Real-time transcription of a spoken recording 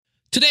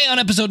Today on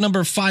episode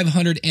number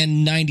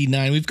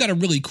 599, we've got a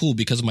really cool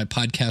Because of My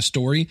Podcast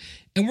story,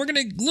 and we're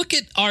going to look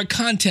at our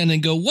content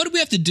and go, what do we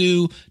have to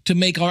do to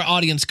make our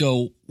audience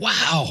go,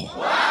 wow?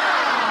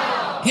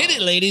 Wow! Hit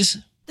it, ladies.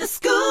 The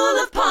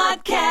School of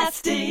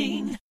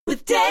Podcasting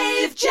with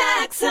Dave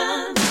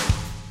Jackson.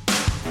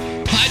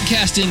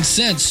 Podcasting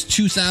since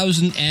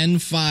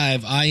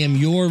 2005. I am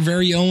your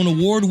very own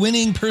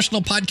award-winning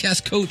personal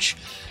podcast coach,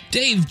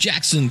 Dave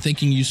Jackson.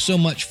 Thanking you so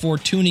much for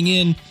tuning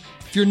in.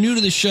 If you're new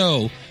to the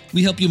show,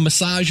 we help you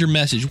massage your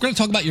message. We're going to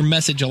talk about your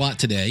message a lot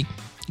today,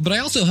 but I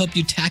also help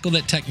you tackle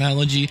that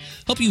technology,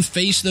 help you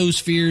face those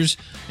fears,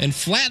 and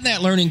flatten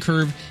that learning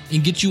curve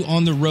and get you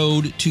on the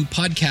road to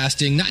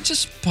podcasting. Not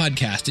just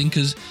podcasting,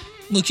 because,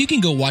 look, you can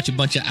go watch a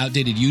bunch of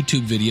outdated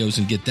YouTube videos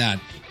and get that.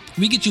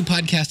 We get you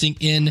podcasting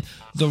in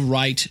the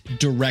right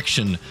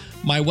direction.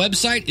 My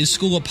website is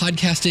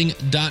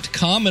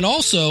schoolofpodcasting.com, and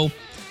also,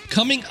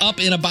 coming up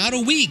in about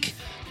a week,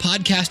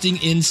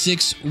 Podcasting in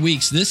 6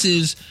 Weeks. This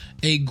is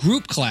a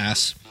group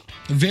class.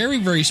 Very,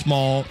 very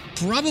small,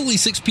 probably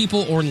 6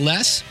 people or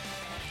less,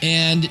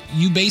 and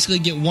you basically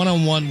get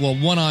one-on-one, well,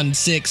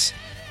 1-on-6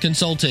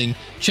 consulting.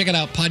 Check it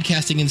out,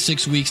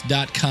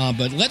 podcastingin6weeks.com.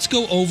 But let's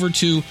go over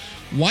to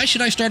why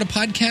should I start a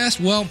podcast?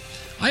 Well,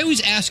 I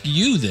always ask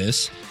you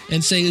this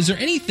and say, is there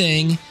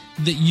anything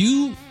that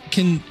you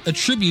can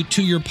attribute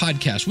to your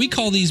podcast? We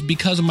call these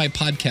Because of My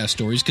Podcast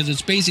stories because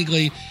it's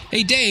basically,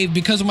 hey, Dave,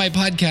 because of my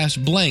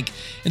podcast, blank.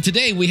 And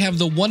today we have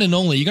the one and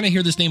only, you're going to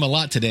hear this name a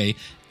lot today,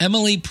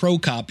 Emily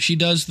Prokop. She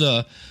does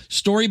the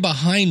Story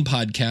Behind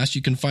podcast.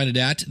 You can find it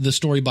at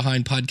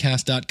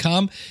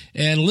thestorybehindpodcast.com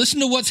and listen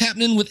to what's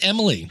happening with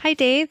Emily. Hi,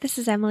 Dave. This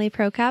is Emily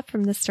Prokop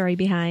from The Story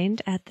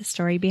Behind at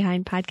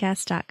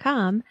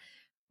thestorybehindpodcast.com,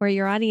 where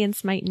your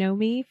audience might know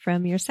me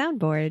from your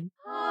soundboard.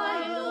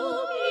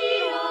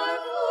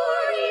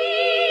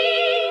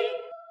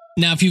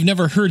 Now, if you've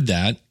never heard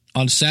that,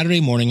 on Saturday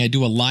morning, I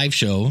do a live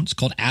show. It's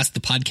called Ask the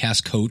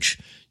Podcast Coach.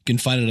 You can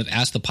find it at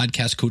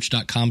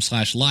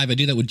askthepodcastcoach.com/live. I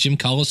do that with Jim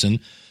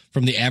Collison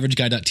from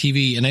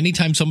theaverageguy.tv. And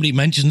anytime somebody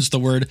mentions the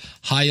word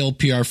Heil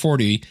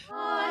PR40,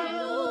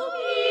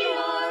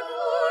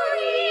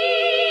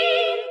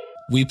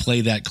 we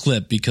play that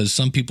clip because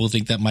some people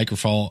think that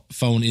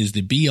microphone is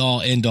the be-all,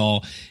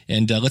 end-all.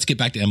 And let's get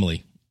back to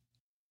Emily.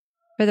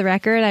 For the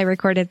record, I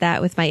recorded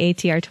that with my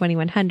ATR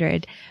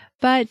 2100.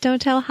 But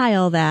don't tell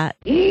Heil that.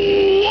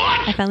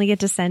 I finally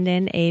get to send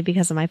in a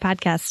Because of My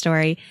Podcast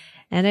story,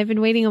 and I've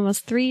been waiting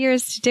almost 3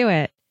 years to do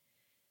it.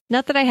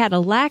 Not that I had a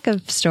lack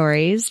of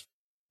stories.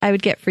 I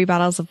would get free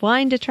bottles of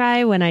wine to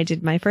try when I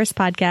did my first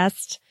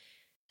podcast.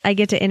 I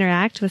get to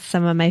interact with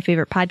some of my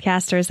favorite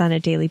podcasters on a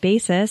daily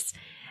basis,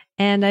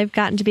 and I've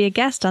gotten to be a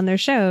guest on their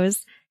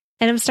shows,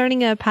 and I'm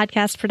starting a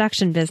podcast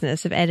production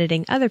business of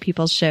editing other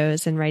people's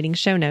shows and writing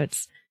show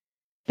notes.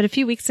 But a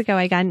few weeks ago,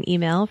 I got an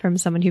email from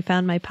someone who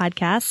found my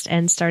podcast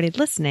and started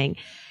listening.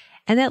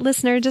 And that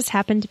listener just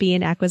happened to be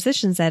an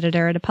acquisitions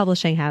editor at a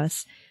publishing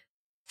house.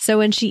 So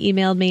when she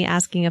emailed me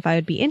asking if I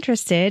would be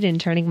interested in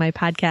turning my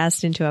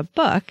podcast into a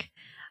book,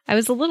 I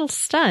was a little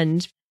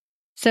stunned.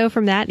 So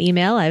from that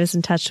email, I was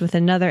in touch with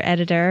another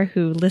editor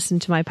who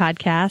listened to my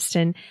podcast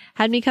and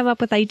had me come up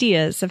with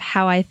ideas of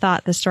how I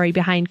thought the story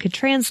behind could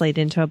translate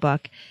into a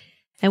book.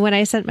 And when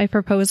I sent my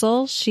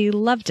proposal, she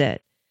loved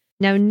it.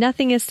 Now,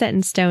 nothing is set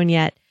in stone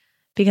yet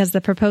because the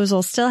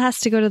proposal still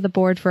has to go to the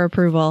board for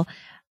approval,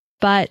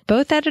 but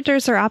both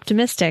editors are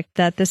optimistic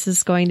that this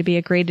is going to be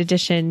a great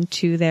addition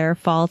to their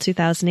fall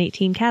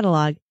 2018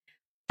 catalog.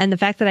 And the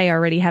fact that I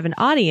already have an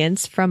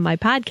audience from my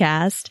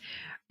podcast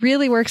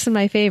really works in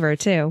my favor,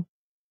 too.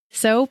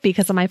 So,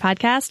 because of my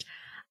podcast,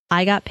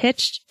 I got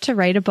pitched to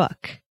write a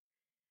book.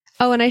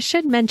 Oh, and I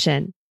should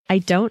mention, I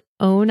don't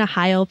own a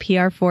Heil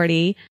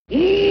PR40.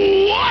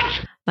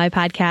 What? My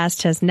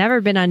podcast has never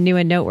been on New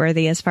and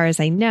Noteworthy as far as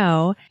I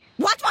know.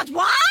 What?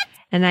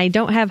 And I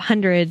don't have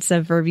hundreds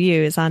of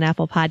reviews on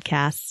Apple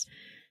Podcasts.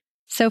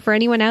 So for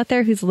anyone out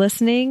there who's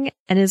listening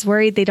and is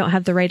worried they don't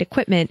have the right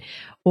equipment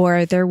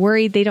or they're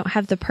worried they don't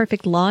have the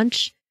perfect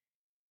launch,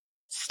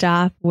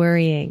 stop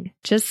worrying.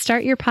 Just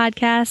start your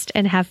podcast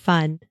and have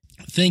fun.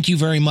 Thank you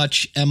very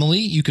much, Emily.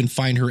 You can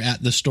find her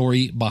at The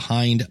Story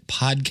Behind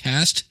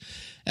Podcast,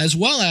 as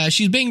well as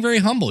she's being very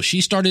humble. She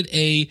started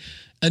a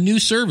new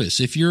service.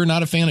 If you're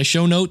not a fan of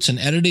show notes and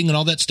editing and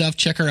all that stuff,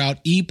 check her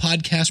out,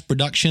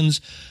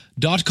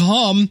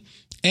 epodcastproductions.com.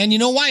 And you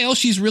know why else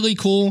she's really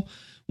cool?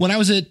 When I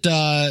was at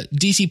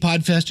DC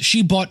Podfest,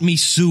 she bought me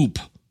soup.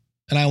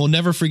 And I will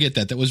never forget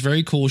that. That was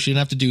very cool. She didn't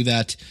have to do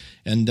that.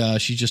 And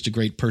she's just a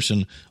great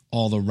person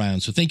all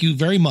around. So thank you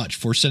very much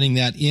for sending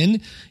that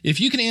in. If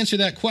you can answer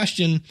that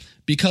question,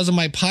 because of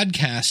my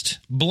podcast,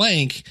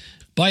 blank,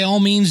 by all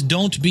means,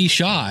 don't be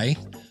shy.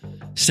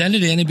 Send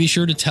it in and be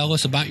sure to tell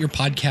us about your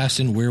podcast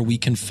and where we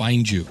can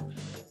find you.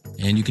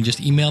 And you can just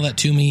email that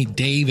to me,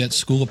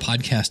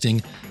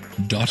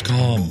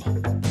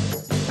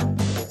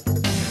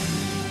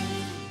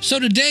 dave@schoolofpodcasting.com. So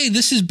today,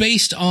 this is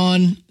based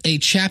on a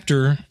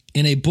chapter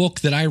in a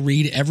book that I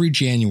read every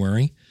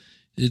January.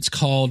 It's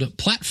called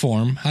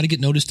Platform, How to Get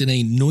Noticed in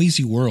a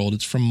Noisy World.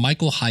 It's from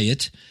Michael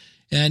Hyatt.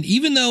 And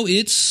even though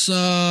it's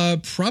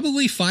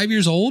probably 5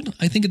 years old,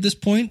 I think at this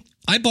point,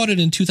 I bought it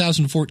in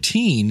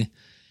 2014.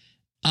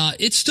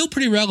 It's still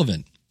pretty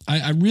relevant.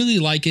 I really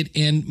like it.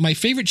 And my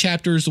favorite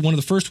chapter is one of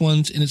the first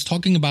ones, and it's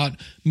talking about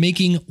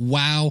making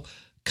WoW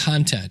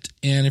content.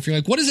 And if you're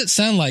like, what does it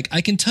sound like?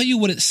 I can tell you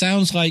what it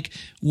sounds like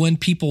when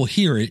people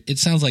hear it. It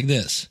sounds like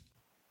this.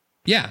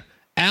 Yeah.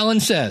 Alan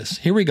says,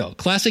 here we go.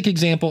 Classic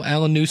example,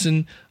 Alan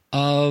Newson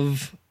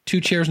of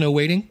Two Chairs, No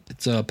Waiting.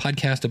 It's a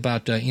podcast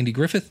about Andy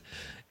Griffith.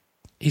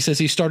 He says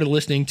he started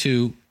listening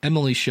to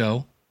Emily's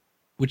show,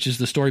 which is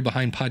the story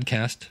behind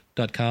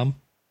podcast.com.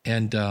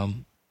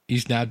 And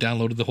he's now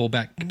downloaded the whole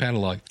back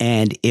catalog.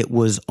 And it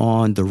was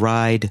on the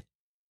ride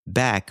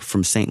back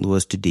from St.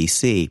 Louis to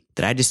DC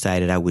that I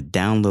decided I would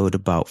download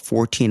about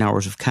 14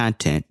 hours of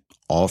content,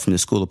 all from the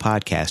School of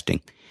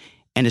Podcasting,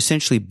 and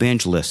essentially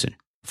binge listen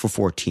for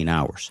 14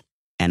 hours.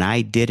 And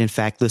I did, in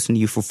fact, listen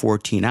to you for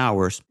 14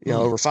 hours. You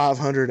know, over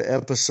 500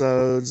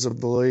 episodes, I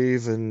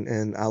believe,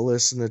 and I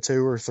listened to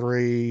 2 or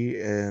 3,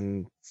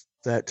 and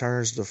that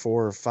turns to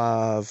 4 or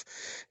 5.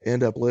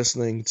 End up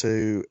listening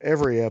to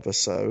every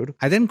episode.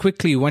 I then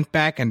quickly went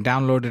back and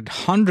downloaded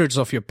hundreds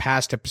of your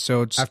past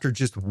episodes. After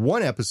just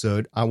one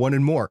episode, I wanted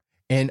more.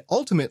 And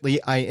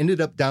ultimately, I ended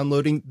up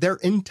downloading their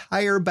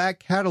entire back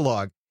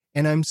catalog,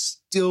 and I'm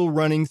still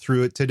running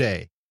through it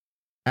today.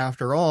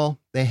 After all,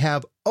 they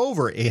have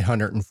over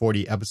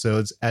 840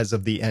 episodes as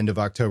of the end of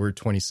October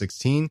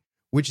 2016,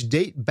 which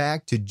date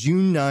back to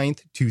June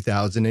 9th,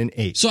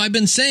 2008. So I've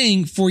been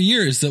saying for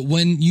years that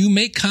when you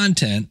make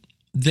content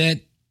that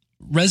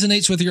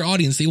resonates with your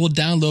audience, they will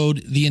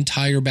download the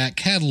entire back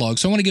catalog.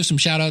 So I want to give some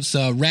shout outs.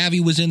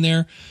 Ravi was in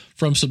there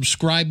from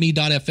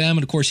subscribeme.fm.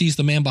 And of course, he's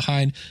the man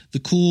behind the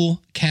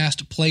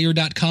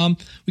coolcastplayer.com.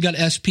 We got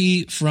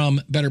SP from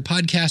Better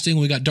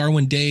Podcasting. We got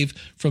Darwin Dave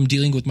from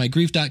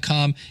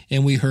dealingwithmygrief.com.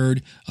 And we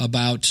heard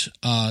about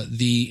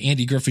the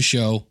Andy Griffith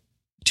Show,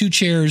 Two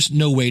Chairs,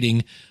 No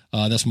Waiting.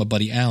 That's my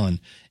buddy Alan.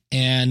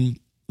 And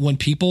when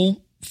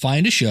people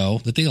find a show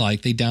that they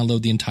like, they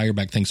download the entire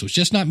back thing. So it's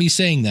just not me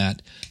saying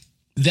that.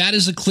 That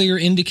is a clear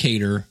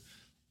indicator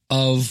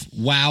of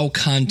WoW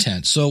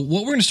content. So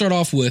what we're going to start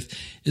off with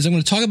is I'm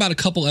going to talk about a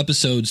couple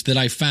episodes that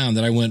I found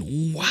that I went,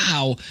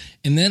 wow.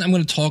 And then I'm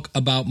going to talk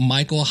about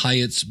Michael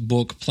Hyatt's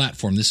book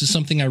Platform. This is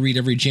something I read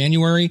every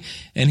January,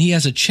 and he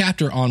has a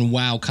chapter on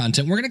WoW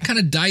content. We're going to kind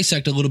of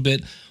dissect a little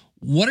bit.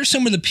 What are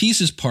some of the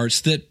pieces,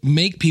 parts that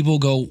make people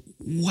go,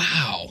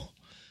 wow?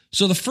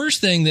 So the first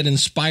thing that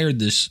inspired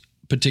this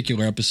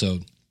particular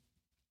episode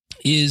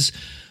is,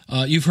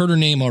 you've heard her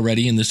name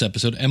already in this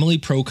episode. Emily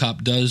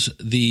Prokop does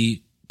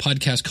the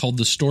podcast called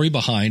The Story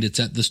Behind. It's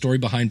at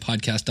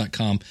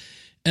thestorybehindpodcast.com.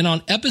 And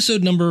on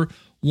episode number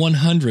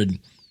 100,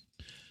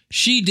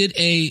 she did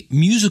a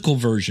musical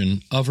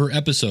version of her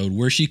episode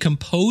where she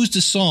composed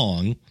a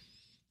song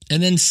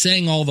and then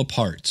sang all the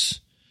parts.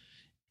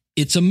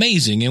 It's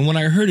amazing. And when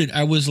I heard it,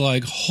 I was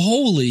like,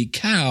 holy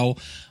cow,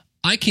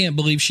 I can't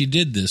believe she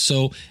did this.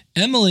 So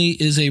Emily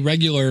is a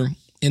regular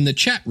in the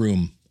chat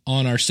room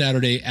on our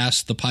Saturday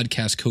Ask the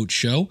Podcast Coach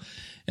show.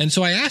 And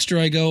so I asked her,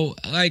 I go,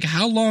 like,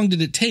 how long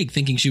did it take,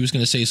 thinking she was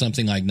going to say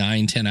something like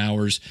 9-10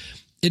 hours?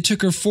 It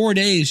took her 4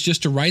 days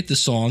just to write the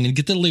song and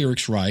get the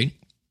lyrics right,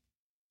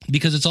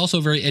 because it's also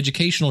a very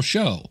educational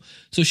show.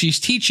 So she's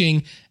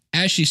teaching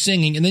as she's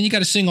singing, and then you got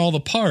to sing all the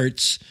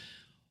parts.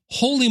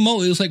 Holy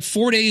moly, it was like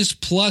 4 days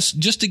plus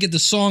just to get the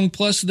song,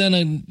 plus then,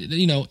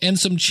 and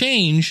some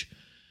change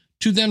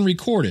to then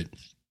record it.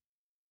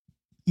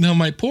 Now,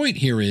 my point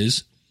here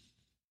is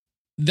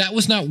that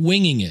was not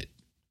winging it.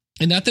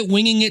 And not that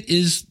winging it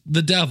is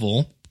the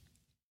devil.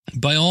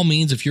 By all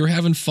means, if you're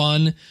having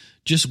fun,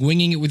 just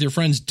winging it with your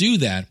friends, do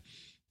that.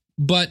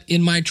 But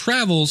in my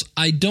travels,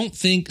 I don't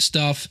think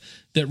stuff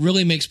that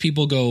really makes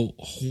people go,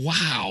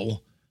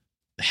 wow,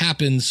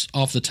 happens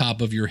off the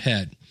top of your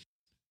head.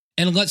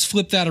 And let's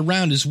flip that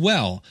around as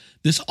well.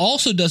 This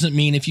also doesn't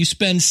mean if you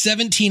spend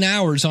 17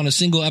 hours on a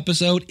single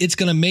episode, it's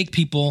going to make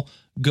people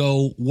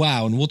go,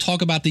 wow. And we'll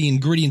talk about the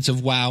ingredients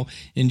of wow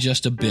in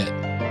just a bit.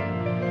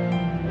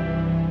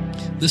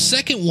 The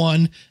second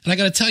one, and I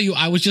got to tell you,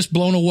 I was just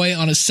blown away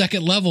on a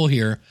second level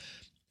here,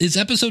 is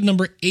episode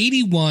number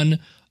 81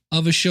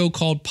 of a show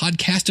called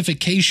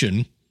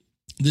Podcastification.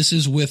 This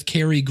is with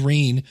Carrie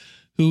Green,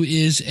 who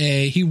is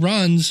he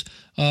runs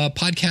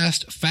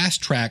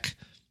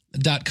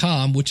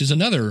podcastfasttrack.com, which is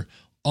another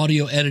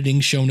audio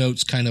editing show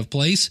notes kind of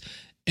place.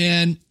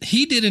 And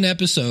he did an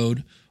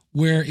episode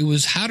where it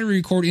was how to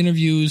record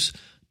interviews,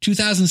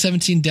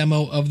 2017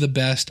 demo of the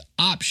best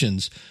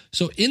options.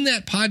 So in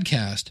that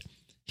podcast,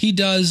 he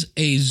does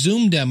a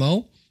Zoom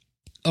demo,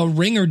 a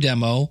Ringer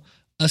demo,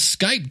 a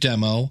Skype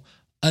demo,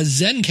 a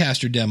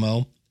Zencastr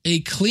demo, a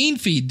Clean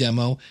Feed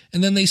demo,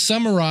 and then they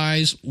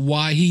summarize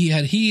why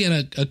he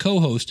and a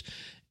co-host.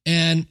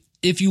 And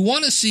if you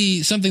want to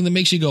see something that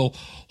makes you go,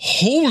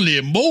 holy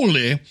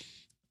moly,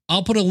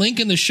 I'll put a link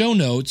in the show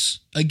notes.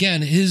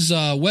 Again, his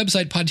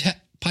website,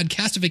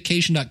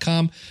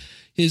 podcastification.com.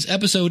 His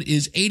episode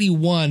is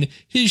 81.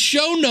 His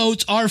show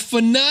notes are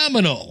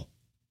phenomenal.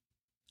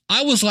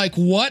 I was like,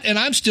 what? And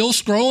I'm still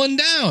scrolling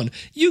down.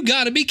 You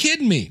got to be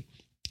kidding me.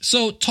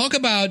 So talk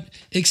about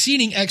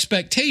exceeding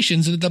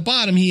expectations. And at the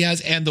bottom, he has,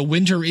 and the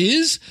winter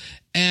is,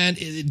 and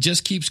it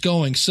just keeps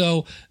going.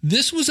 So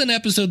this was an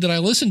episode that I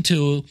listened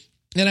to,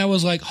 and I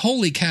was like,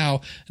 holy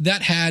cow,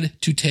 that had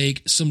to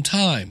take some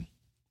time.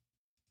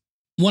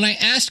 When I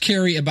asked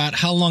Carey about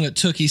how long it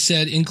took, he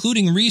said,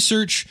 including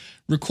research,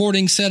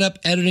 recording, setup,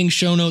 editing,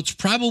 show notes,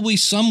 probably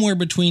somewhere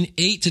between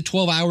 8 to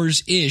 12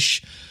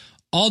 hours-ish,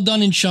 all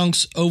done in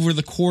chunks over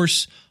the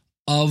course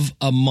of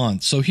a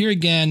month. So here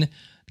again,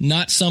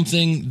 not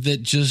something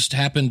that just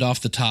happened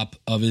off the top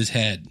of his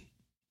head.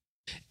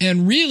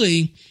 And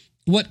really,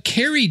 what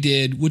Carey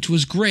did, which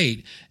was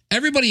great,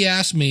 everybody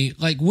asked me,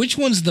 like, which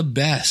one's the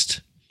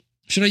best?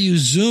 Should I use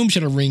Zoom?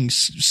 Should I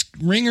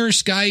Ringer,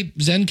 Skype,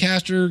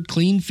 Zencaster,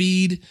 Clean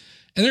Feed?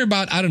 And there are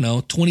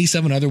about,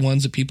 27 other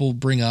ones that people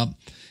bring up.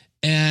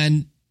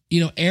 And,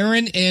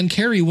 Aaron and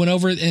Carey went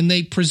over it and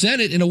they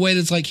present it in a way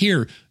that's like,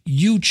 here,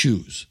 you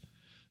choose.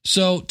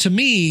 So to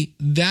me,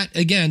 that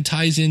again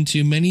ties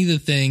into many of the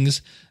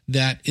things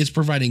that it's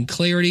providing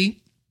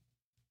clarity.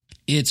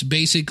 It's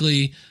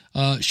basically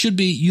should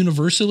be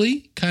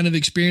universally kind of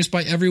experienced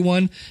by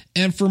everyone.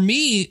 And for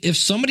me, if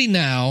somebody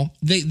now,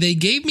 they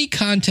gave me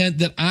content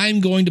that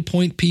I'm going to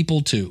point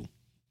people to.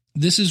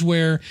 This is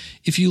where,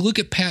 if you look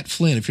at Pat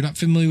Flynn, if you're not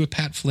familiar with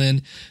Pat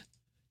Flynn,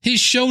 his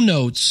show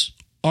notes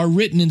are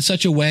written in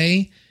such a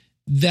way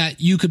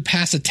that you could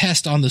pass a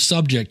test on the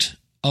subject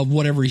of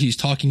whatever he's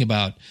talking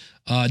about.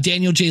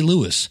 Daniel J.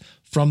 Lewis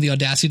from the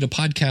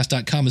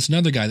audacitytopodcast.com is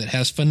another guy that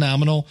has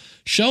phenomenal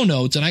show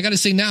notes. And I got to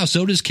say now,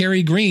 so does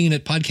Carey Green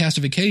at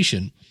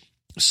Podcastification.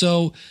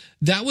 So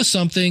that was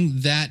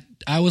something that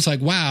I was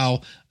like,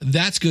 wow,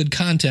 that's good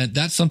content.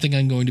 That's something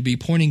I'm going to be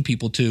pointing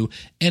people to.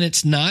 And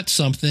it's not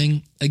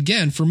something,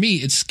 again, for me,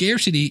 it's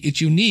scarcity.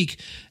 It's unique.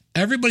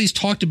 Everybody's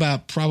talked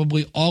about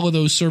probably all of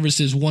those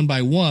services one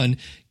by one.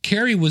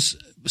 Carey was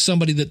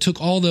somebody that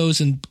took all those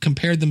and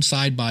compared them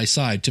side by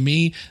side. To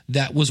me,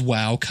 that was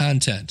wow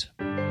content.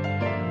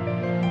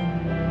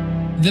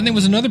 Then there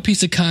was another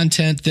piece of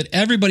content that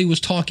everybody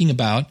was talking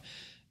about,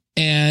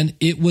 and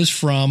it was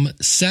from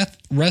Seth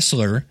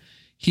Ressler.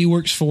 He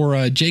works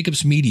for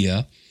Jacobs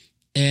Media,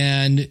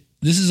 and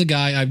this is a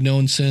guy I've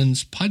known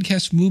since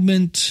Podcast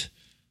Movement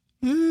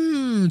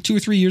 2 or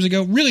 3 years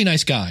ago. Really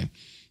nice guy.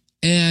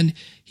 And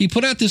he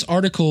put out this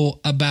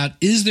article about,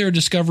 is there a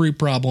discovery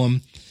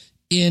problem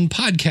in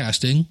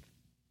podcasting?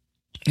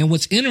 And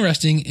what's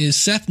interesting is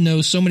Seth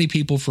knows so many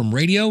people from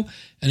radio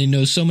and he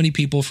knows so many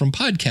people from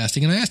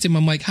podcasting. And I asked him,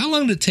 I'm like, how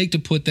long did it take to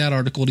put that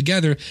article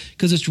together?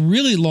 Because it's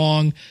really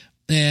long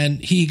and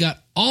he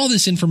got all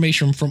this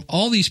information from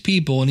all these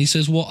people. And he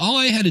says, well, all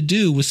I had to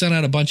do was send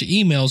out a bunch of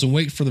emails and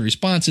wait for the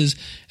responses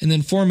and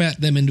then format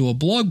them into a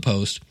blog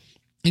post.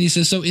 And he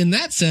says, so in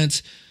that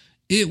sense,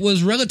 it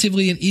was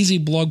relatively an easy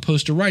blog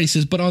post to write. He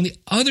says, but on the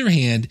other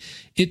hand,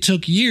 it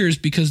took years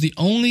because the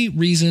only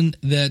reason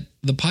that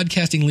the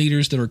podcasting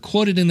leaders that are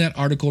quoted in that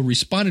article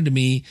responded to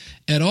me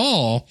at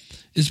all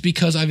is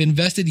because I've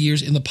invested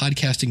years in the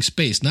podcasting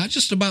space, not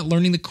just about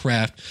learning the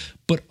craft,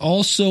 but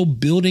also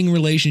building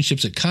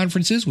relationships at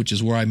conferences, which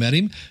is where I met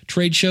him,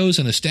 trade shows,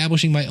 and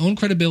establishing my own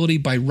credibility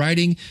by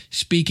writing,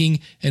 speaking,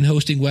 and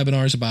hosting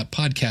webinars about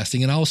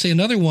podcasting. And I'll say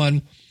another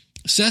one,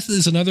 Seth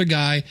is another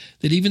guy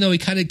that even though he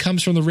kind of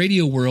comes from the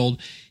radio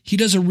world, he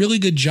does a really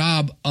good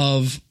job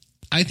of,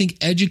 I think,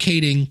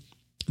 educating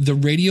the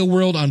radio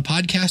world on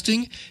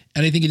podcasting.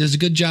 And I think he does a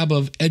good job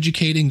of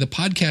educating the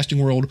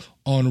podcasting world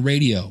on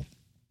radio.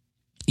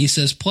 He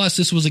says, plus,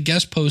 this was a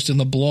guest post in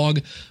the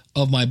blog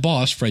of my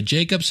boss, Fred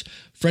Jacobs.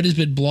 Fred has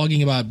been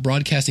blogging about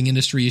broadcasting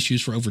industry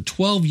issues for over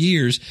 12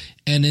 years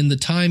and in the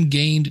time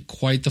gained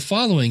quite the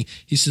following.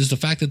 He says the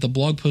fact that the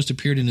blog post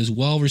appeared in his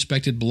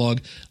well-respected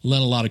blog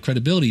lent a lot of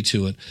credibility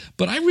to it.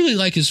 But I really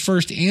like his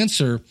first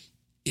answer.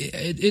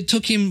 It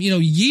took him,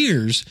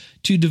 years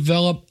to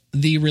develop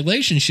the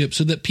relationship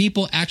so that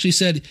people actually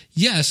said,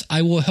 yes,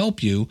 I will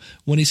help you,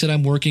 when he said,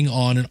 I'm working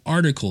on an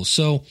article.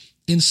 So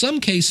in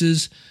some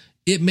cases,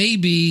 it may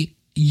be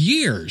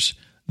years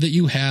that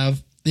you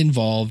have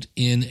involved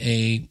in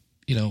an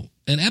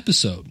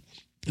episode.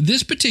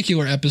 This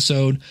particular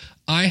episode,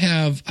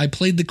 I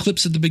played the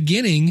clips at the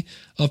beginning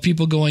of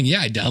people going,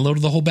 yeah, I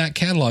downloaded the whole back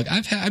catalog.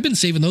 I've been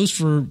saving those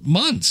for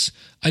months.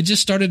 I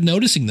just started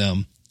noticing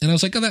them. And I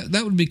was like, oh,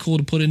 that would be cool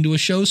to put into a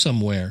show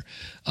somewhere.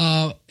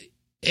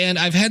 And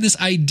I've had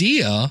this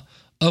idea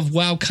of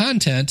wow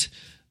content.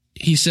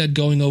 He said,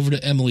 going over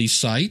to Emily's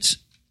site,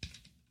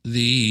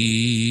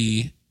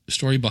 the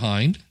story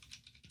behind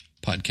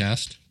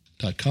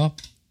podcast.com.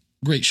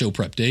 Great show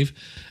prep, Dave.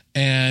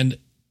 And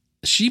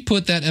she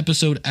put that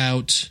episode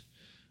out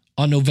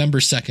on November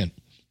 2nd.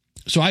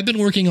 So I've been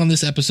working on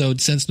this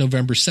episode since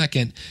November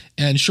 2nd.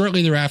 And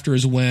shortly thereafter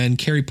is when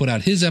Carey put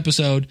out his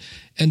episode.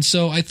 And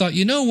so I thought,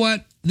 you know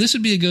what? This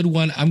would be a good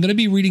one. I'm going to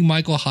be reading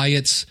Michael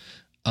Hyatt's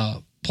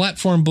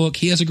platform book.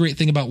 He has a great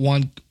thing about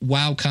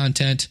wow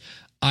content.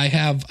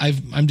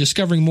 I'm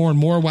discovering more and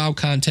more wow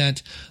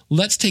content.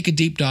 Let's take a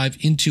deep dive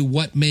into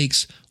what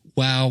makes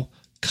wow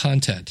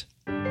content.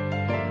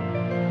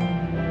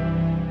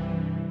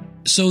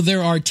 So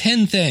there are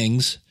 10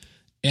 things,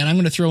 and I'm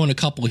going to throw in a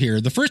couple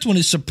here. The first one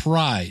is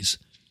surprise.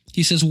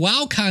 He says,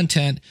 wow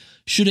content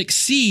should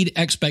exceed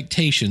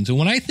expectations. And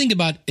when I think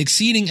about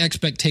exceeding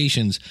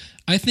expectations,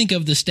 I think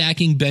of the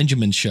Stacking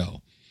Benjamins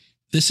show.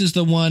 This is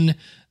the one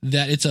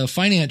that it's a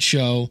finance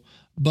show,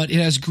 but it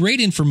has great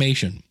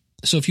information.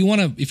 So if you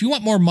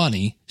want more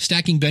money,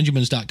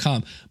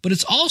 stackingbenjamins.com, but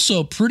it's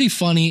also pretty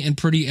funny and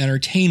pretty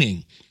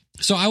entertaining.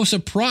 So I was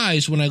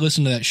surprised when I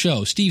listened to that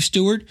show. Steve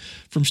Stewart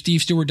from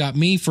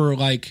stevestewart.me for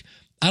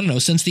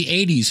since the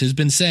 80s has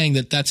been saying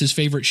that that's his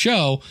favorite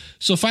show.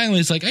 So finally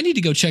it's like, I need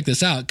to go check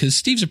this out because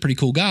Steve's a pretty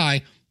cool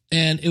guy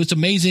and it was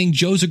amazing.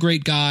 Joe's a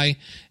great guy.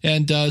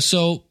 And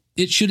so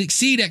it should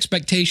exceed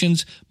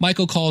expectations.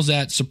 Michael calls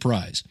that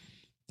surprise.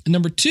 And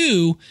number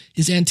 2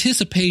 is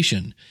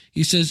anticipation.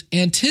 He says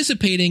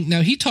anticipating.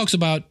 Now he talks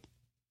about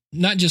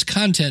not just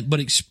content,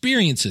 but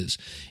experiences.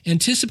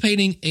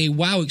 Anticipating a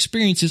wow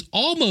experience is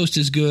almost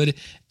as good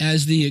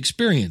as the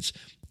experience.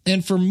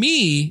 And for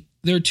me,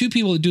 there are 2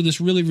 people that do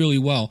this really, really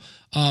well.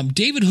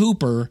 David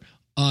Hooper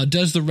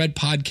does the Red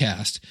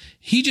Podcast.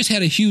 He just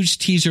had a huge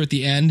teaser at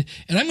the end,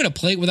 and I'm going to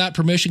play it without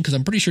permission because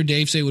I'm pretty sure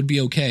Dave said it would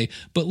be okay.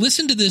 But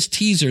listen to this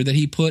teaser that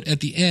he put at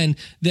the end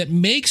that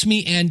makes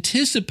me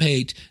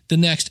anticipate the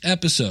next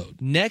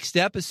episode. Next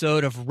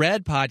episode of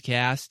Red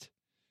Podcast.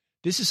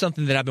 This is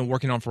something that I've been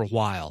working on for a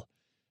while.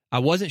 I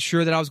wasn't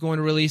sure that I was going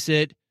to release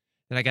it.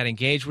 Then I got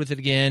engaged with it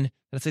again. And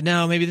I said,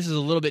 no, maybe this is a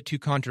little bit too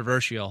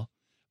controversial.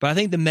 But I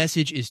think the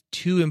message is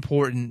too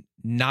important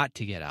not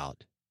to get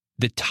out.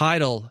 The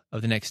title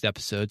of the next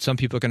episode, some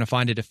people are going to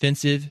find it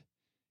offensive.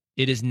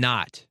 It is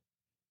not.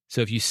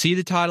 So if you see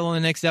the title on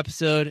the next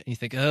episode and you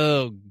think,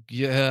 oh,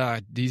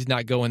 yeah, he's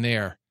not going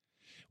there.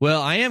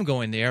 Well, I am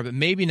going there, but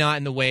maybe not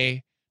in the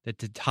way that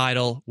the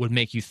title would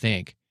make you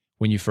think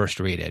when you first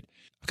read it.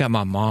 I've got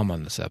my mom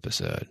on this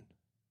episode.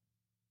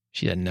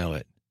 She doesn't know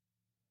it.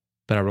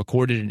 But I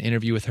recorded an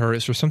interview with her.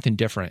 It's for something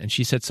different. And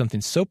she said something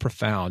so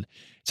profound,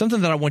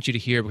 something that I want you to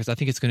hear because I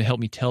think it's going to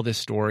help me tell this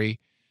story.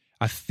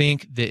 I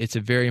think that it's a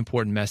very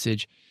important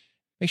message.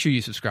 Make sure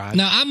you subscribe.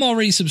 Now, I'm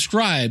already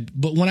subscribed,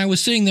 but when I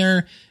was sitting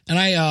there and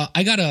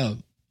I got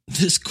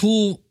this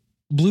cool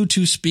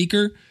Bluetooth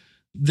speaker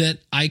that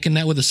I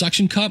connect with a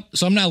suction cup.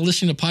 So I'm now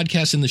listening to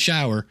podcasts in the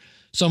shower.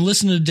 So I'm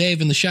listening to Dave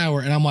in the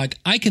shower and I'm like,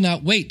 I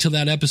cannot wait till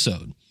that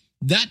episode.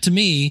 That to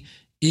me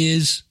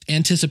is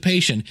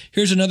anticipation.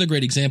 Here's another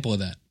great example of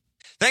that.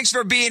 Thanks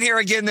for being here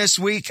again this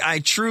week. I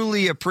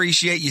truly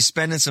appreciate you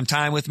spending some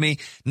time with me.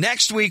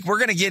 Next week, we're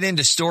going to get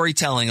into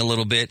storytelling a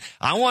little bit.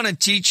 I want to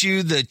teach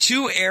you the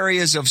 2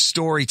 areas of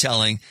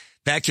storytelling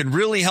that can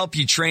really help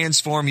you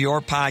transform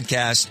your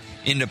podcast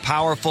into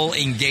powerful,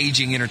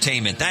 engaging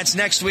entertainment. That's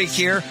next week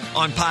here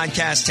on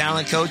Podcast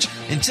Talent Coach.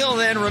 Until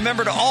then,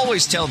 remember to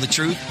always tell the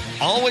truth,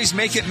 always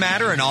make it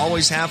matter, and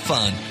always have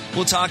fun.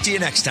 We'll talk to you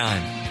next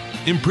time.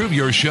 Improve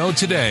your show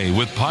today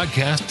with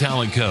Podcast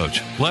Talent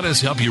Coach. Let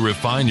us help you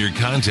refine your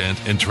content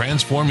and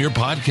transform your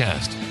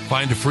podcast.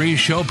 Find free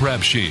show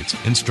prep sheets,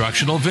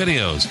 instructional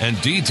videos,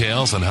 and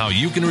details on how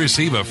you can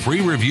receive a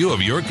free review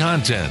of your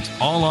content,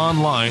 all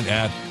online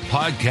at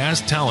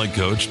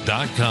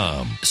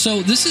podcasttalentcoach.com.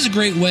 So this is a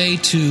great way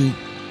to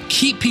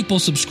keep people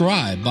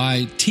subscribed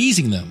by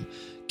teasing them,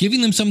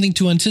 giving them something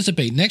to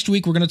anticipate. Next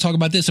week, we're going to talk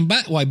about this. And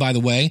by the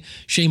way,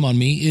 shame on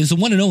me, is the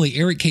one and only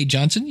Eric K.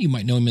 Johnson. You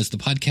might know him as the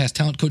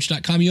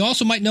podcasttalentcoach.com. You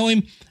also might know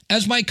him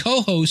as my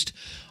co-host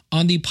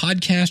on the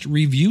Podcast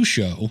Review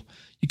Show.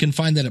 You can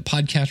find that at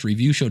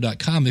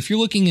podcastreviewshow.com. If you're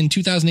looking in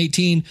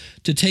 2018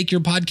 to take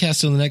your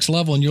podcast to the next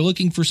level and you're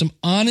looking for some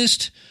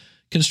honest,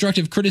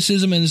 constructive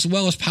criticism and as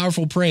well as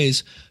powerful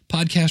praise,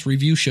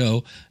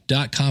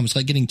 podcastreviewshow.com. It's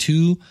like getting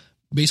 2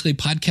 basically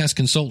podcast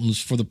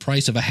consultants for the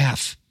price of a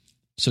half.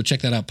 So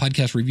check that out,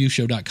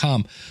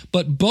 podcastreviewshow.com.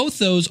 But both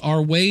those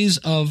are ways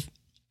of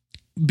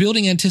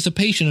building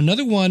anticipation.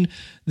 Another one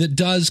that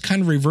does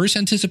kind of reverse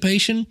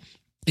anticipation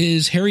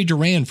is Harry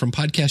Duran from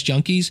Podcast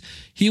Junkies.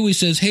 He always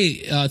says,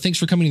 hey, thanks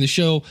for coming to the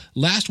show.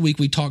 Last week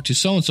we talked to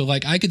so-and-so.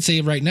 Like I could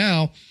say right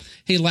now,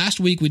 hey, last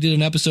week we did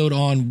an episode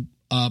on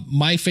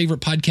my favorite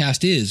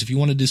podcast is. If you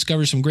want to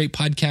discover some great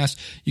podcasts,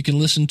 you can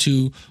listen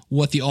to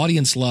what the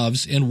audience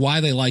loves and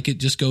why they like it.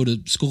 Just go to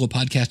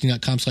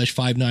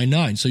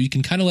schoolofpodcasting.com/599. So you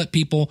can kind of let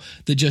people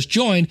that just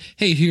joined,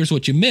 hey, here's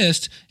what you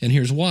missed and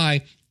here's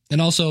why.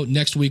 And also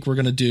next week we're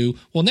going to do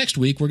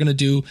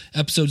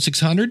episode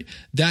 600.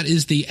 That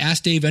is the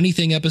Ask Dave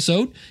Anything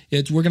episode.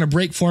 We're going to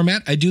break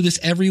format. I do this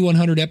every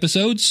 100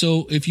 episodes.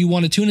 So if you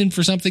want to tune in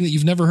for something that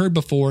you've never heard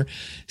before,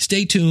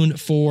 stay tuned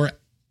for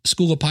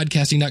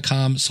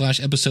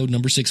schoolofpodcasting.com/episode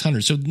number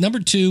 600. So number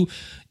 2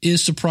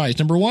 is surprise.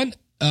 Number one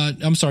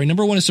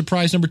is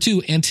surprise. Number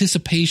 2,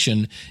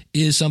 anticipation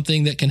is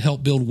something that can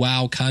help build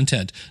wow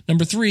content.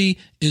 Number 3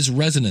 is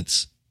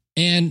resonance.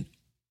 And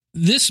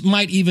this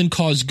might even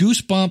cause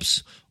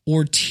goosebumps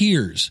or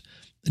tears.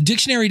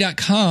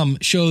 Dictionary.com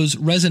shows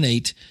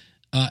resonate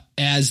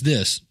as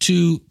this: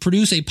 to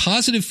produce a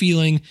positive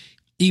feeling,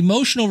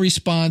 emotional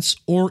response,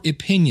 or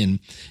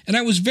opinion. And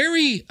I was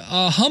very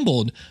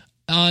humbled.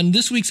 On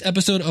this week's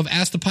episode of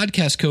Ask the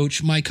Podcast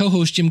Coach, my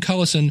co-host Jim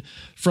Cullison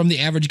from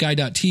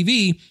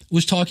theaverageguy.tv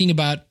was talking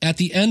about, at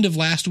the end of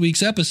last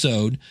week's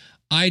episode,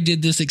 I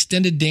did this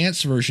extended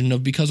dance version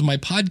of Because of My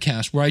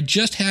Podcast, where I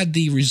just had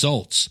the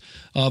results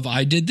of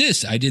I did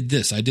this, I did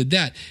this, I did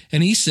that.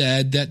 And he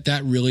said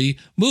that really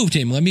moved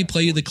him. Let me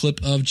play you the clip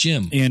of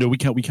Jim. And we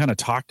kind of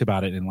talked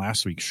about it in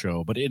last week's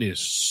show, but it is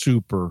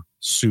super,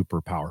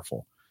 super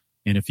powerful.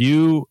 And if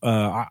you,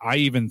 I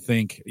even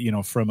think,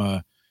 from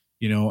a,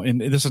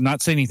 and this is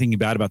not saying anything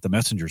bad about the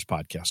Messengers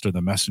podcast or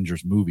the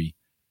Messengers movie,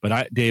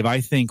 but Dave, I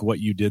think what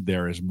you did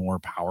there is more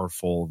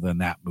powerful than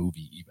that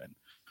movie even.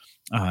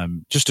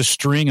 Just a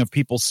string of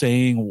people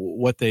saying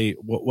what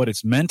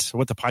it's meant,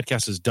 what the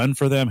podcast has done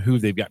for them, who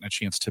they've gotten a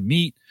chance to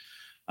meet.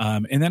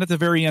 And then at the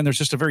very end, there's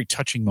just a very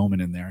touching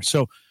moment in there.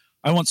 So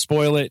I won't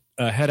spoil it.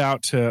 Head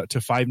out to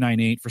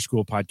 598 for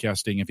School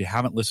Podcasting if you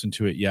haven't listened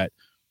to it yet.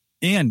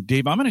 And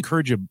Dave, I'm going to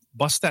encourage you,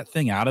 bust that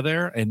thing out of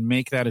there and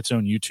make that its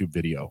own YouTube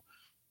video.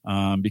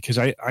 Because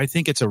I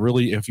think it's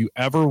if you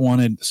ever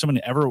wanted,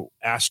 someone ever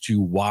asked you,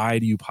 why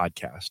do you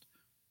podcast?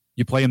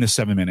 You play in this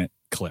 7-minute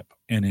clip,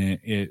 and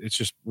it's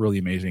just really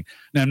amazing.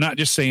 Now, I'm not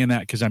just saying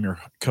that because I'm your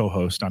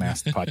co-host on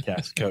Ask the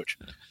Podcast Coach.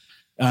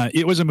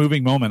 It was a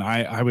moving moment.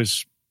 I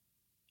was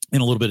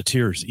in a little bit of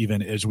tears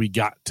even as we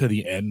got to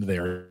the end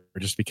there,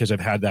 just because I've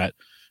had that.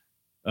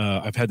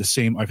 I've had a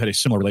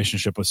similar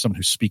relationship with someone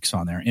who speaks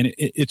on there, and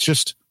it's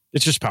just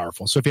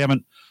powerful. So if you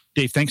haven't,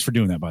 Dave, thanks for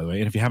doing that, by the way.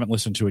 And if you haven't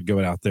listened to it,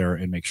 go out there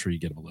and make sure you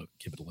give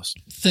it a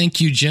listen.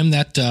 Thank you, Jim.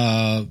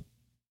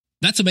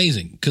 That's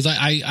amazing, because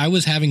I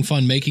was having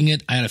fun making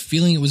it. I had a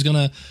feeling it was going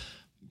to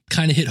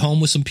kind of hit home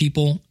with some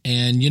people,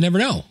 and you never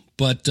know,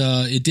 but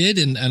it did,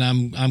 and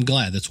I'm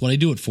glad. That's what I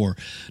do it for.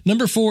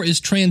 Number 4 is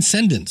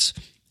transcendence.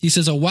 He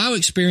says a wow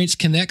experience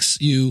connects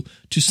you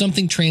to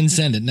something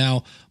transcendent.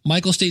 Now,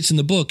 Michael states in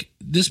the book,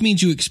 this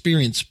means you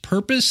experience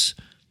purpose,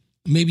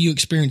 maybe you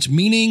experience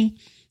meaning,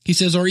 he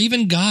says, or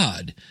even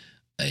God.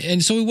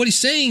 And so what he's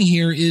saying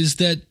here is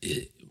that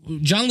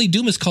John Lee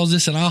Dumas calls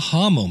this an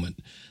aha moment,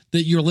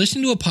 that you're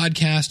listening to a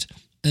podcast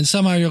and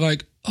somehow you're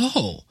like,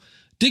 oh.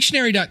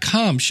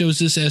 Dictionary.com shows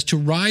this as to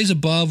rise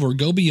above or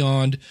go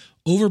beyond,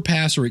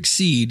 overpass or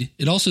exceed.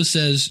 It also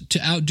says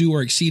to outdo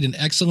or exceed in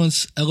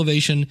excellence,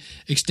 elevation,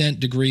 extent,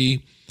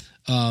 degree,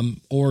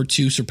 or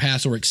to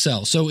surpass or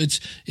excel. So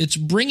it's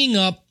bringing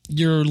up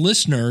your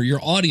listener, your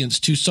audience,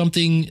 to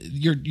something.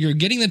 You're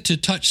getting them to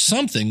touch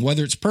something,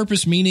 whether it's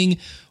purpose, meaning,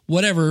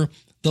 whatever.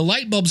 The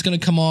light bulb's going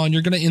to come on.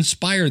 You're going to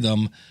inspire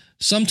them.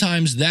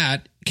 Sometimes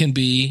that can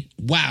be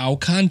wow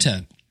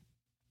content.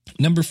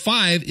 Number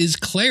 5 is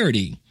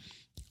clarity.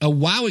 A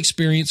wow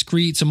experience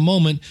creates a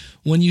moment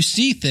when you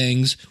see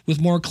things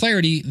with more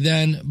clarity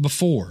than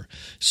before.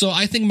 So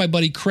I think my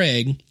buddy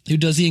Craig, who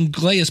does the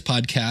Ingles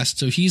podcast,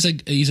 so he's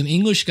an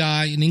English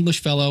guy, an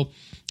English fellow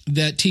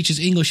that teaches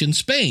English in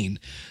Spain.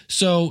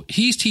 So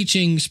he's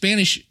teaching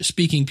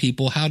Spanish-speaking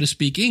people how to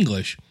speak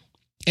English.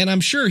 And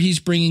I'm sure he's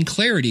bringing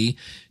clarity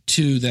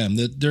to them,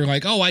 that they're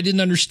like, oh, I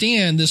didn't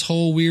understand this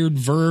whole weird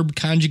verb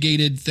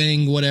conjugated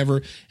thing,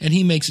 whatever. And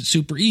he makes it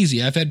super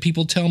easy. I've had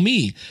people tell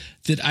me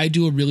that I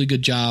do a really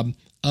good job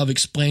of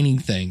explaining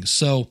things.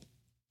 So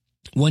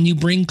when you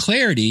bring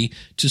clarity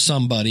to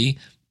somebody,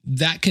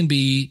 that can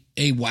be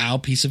a wow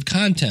piece of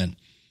content.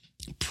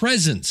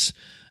 Presence.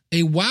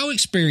 A wow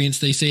experience,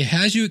 they say,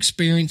 has you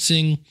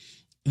experiencing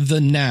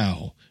the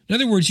now. In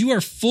other words, you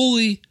are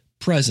fully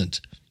present.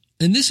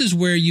 And this is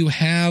where you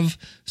have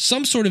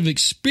some sort of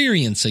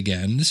experience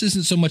again. This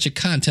isn't so much a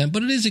content,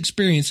 but it is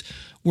experience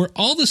where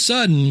all of a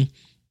sudden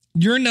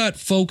you're not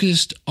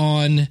focused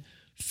on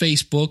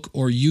Facebook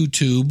or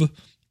YouTube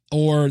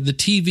or the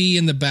TV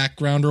in the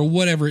background or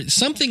whatever.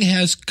 Something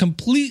has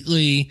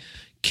completely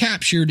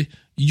captured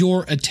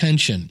your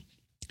attention.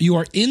 You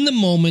are in the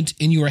moment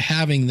and you are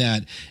having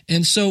that.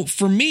 And so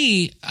for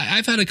me,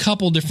 I've had a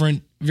couple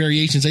different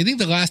variations. I think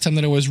the last time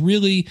that I was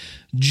really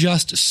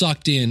just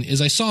sucked in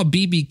is I saw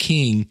B.B.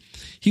 King.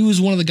 He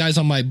was one of the guys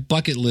on my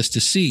bucket list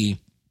to see.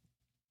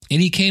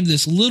 And he came to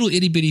this little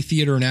itty bitty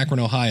theater in Akron,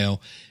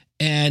 Ohio.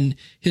 And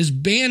his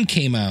band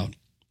came out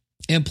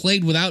and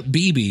played without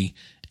B.B.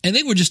 And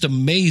they were just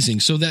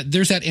amazing. So that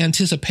there's that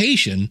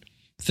anticipation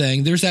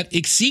thing. There's that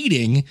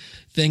exceeding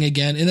thing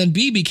again. And then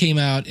B.B. came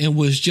out and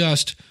was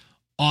just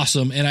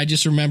awesome. And I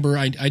just remember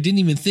I didn't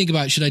even think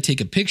about, should I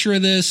take a picture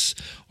of this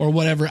or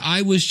whatever?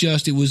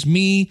 It was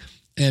me,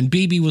 and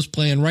BB was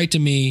playing right to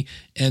me.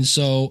 And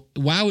so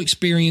wow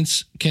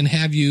experience can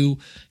have your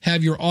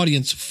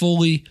audience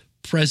fully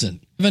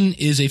present. 7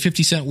 is a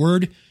 50-cent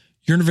word.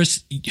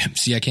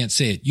 I can't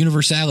say it.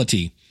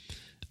 Universality.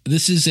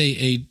 This is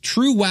a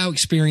true wow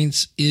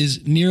experience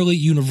is nearly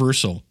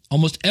universal.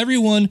 Almost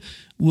everyone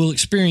will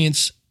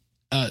experience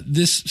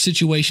this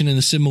situation in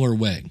a similar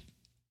way.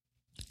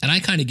 And I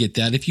kind of get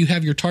that. If you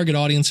have your target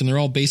audience and they're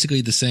all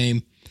basically the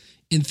same,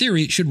 in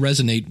theory, it should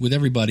resonate with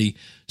everybody.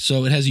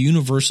 So it has a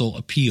universal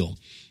appeal.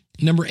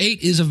 Number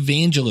 8 is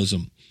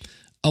evangelism.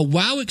 A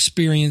wow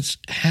experience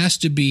has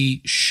to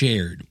be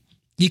shared.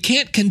 You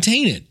can't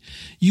contain it.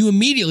 You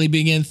immediately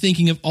begin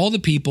thinking of all the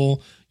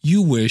people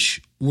you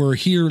wish were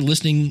here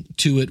listening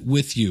to it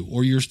with you,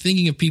 or you're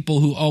thinking of people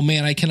who, oh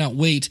man, I cannot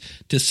wait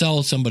to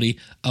tell somebody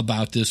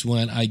about this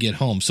when I get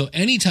home. So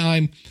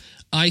anytime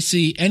I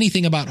see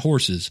anything about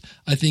horses,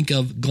 I think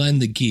of Glenn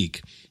the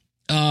Geek.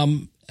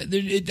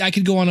 I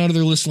could go on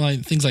other list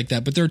line, things like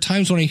that, but there are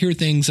times when I hear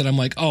things that I'm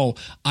like, oh,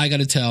 I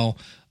got to tell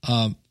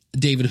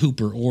David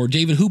Hooper, or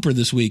David Hooper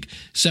this week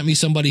sent me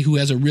somebody who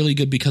has a really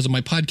good because of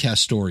my podcast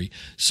story.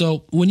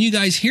 So when you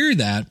guys hear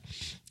that,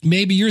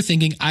 maybe you're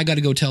thinking, I got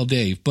to go tell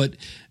Dave. But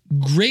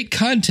great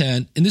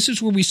content, and this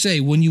is where we say,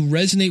 when you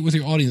resonate with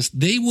your audience,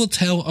 they will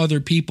tell other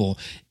people.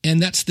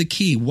 And that's the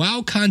key.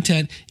 Wow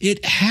content,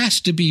 it has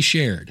to be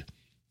shared.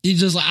 It's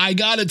just like, I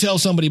got to tell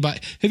somebody about.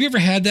 Have you ever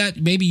had that?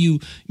 Maybe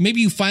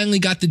you finally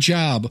got the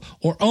job,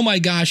 or, oh my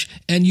gosh,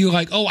 and you're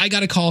like, oh, I got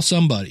to call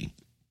somebody.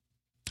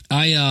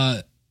 My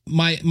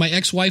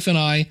ex-wife and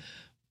I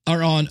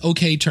are on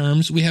okay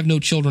terms. We have no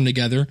children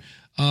together.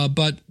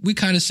 But we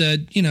kind of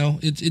said,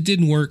 it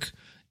didn't work.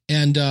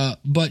 And,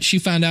 but she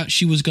found out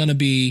she was going to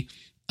be,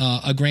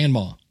 a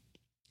grandma,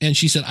 and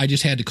she said, I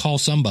just had to call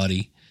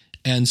somebody.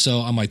 And so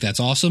I'm like, that's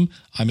awesome.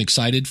 I'm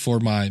excited for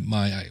my,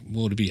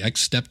 what would it be,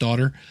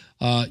 ex-stepdaughter,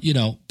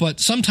 but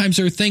sometimes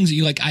there are things that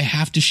you like, I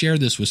have to share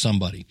this with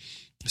somebody.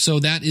 So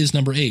that is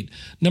number 8.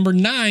 Number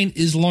 9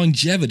 is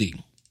longevity.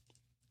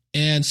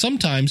 And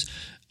sometimes,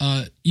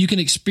 you can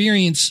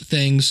experience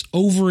things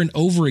over and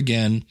over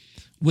again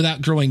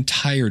without growing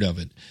tired of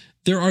it.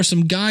 There are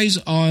some guys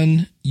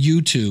on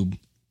YouTube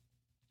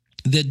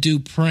that do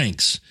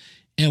pranks.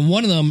 And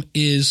one of them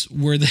is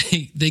where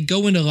they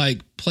go into like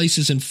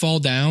places and fall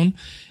down.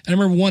 And I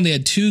remember one, they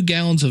had 2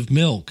 gallons of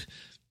milk,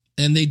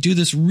 and they do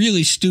this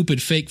really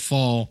stupid fake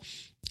fall,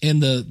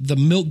 and the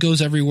milk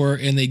goes everywhere,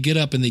 and they get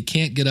up and they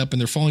can't get up, and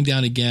they're falling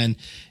down again.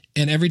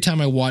 And every time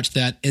I watch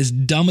that, as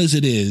dumb as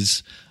it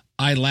is,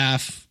 I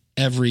laugh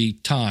every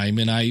time.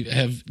 And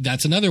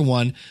that's another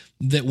one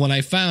that when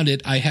I found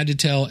it, I had to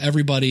tell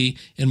everybody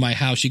in my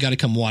house, you got to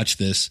come watch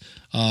this.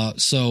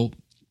 So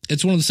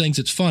it's one of those things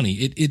that's funny.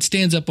 It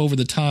stands up over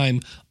the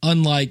time,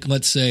 unlike,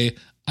 let's say,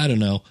 I don't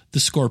know, the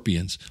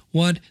Scorpions.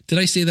 What? Did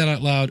I say that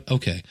out loud?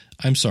 Okay,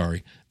 I'm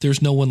sorry.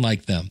 There's no one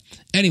like them.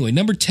 Anyway,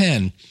 number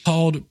 10,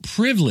 called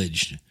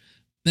Privileged.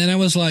 And I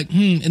was like,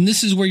 and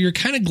this is where you're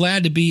kind of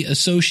glad to be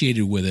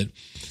associated with it.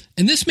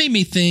 And this made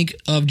me think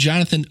of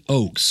Jonathan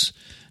Oakes.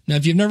 Now,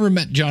 if you've never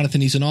met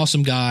Jonathan, he's an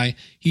awesome guy.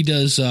 He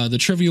does the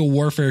Trivial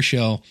Warfare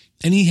show,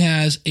 and he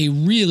has a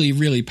really,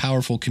 really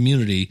powerful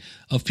community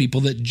of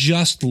people that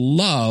just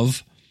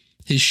love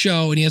his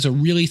show, and he has a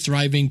really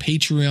thriving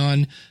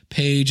Patreon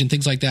page and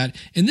things like that.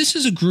 And this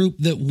is a group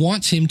that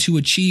wants him to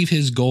achieve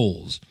his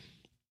goals,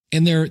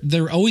 and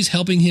they're always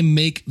helping him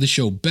make the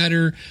show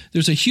better.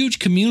 There's a huge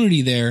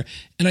community there,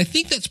 and I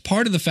think that's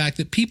part of the fact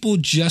that people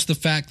just the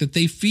fact that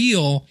they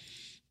feel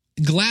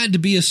glad to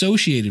be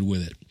associated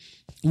with it.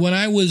 When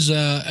I was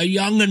a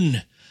young'un,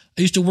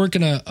 I used to work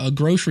in a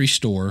grocery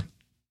store.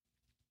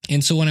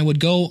 And so when I would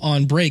go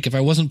on break, if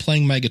I wasn't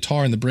playing my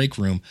guitar in the break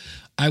room,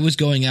 I was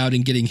going out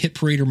and getting Hit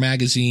Parader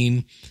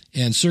magazine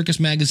and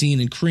Circus magazine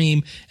and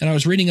Cream. And I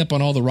was reading up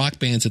on all the rock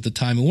bands at the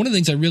time. And one of the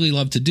things I really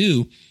loved to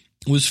do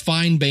was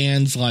find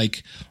bands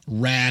like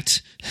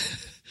Rat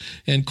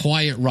and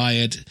Quiet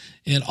Riot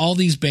and all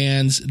these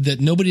bands that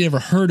nobody ever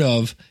heard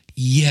of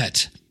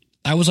yet.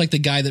 I was like the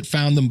guy that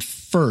found them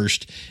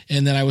first,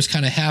 and then I was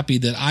kind of happy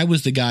that I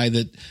was the guy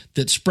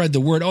that spread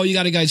the word. Oh, you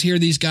got to guys hear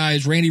these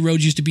guys. Randy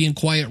Rhoads used to be in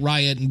Quiet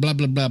Riot and blah,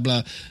 blah, blah,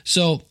 blah.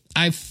 So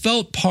I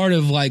felt part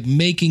of like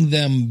making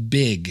them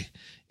big.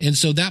 And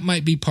so that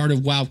might be part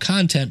of WOW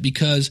content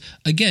because,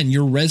 again,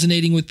 you're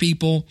resonating with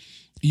people.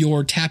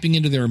 You're tapping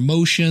into their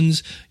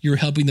emotions. You're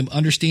helping them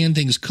understand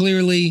things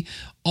clearly,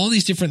 all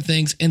these different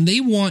things. And they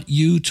want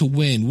you to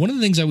win. One of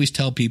the things I always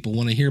tell people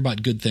when I hear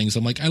about good things,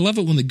 I'm like, I love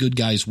it when the good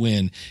guys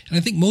win. And I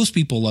think most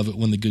people love it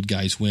when the good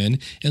guys win.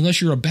 Unless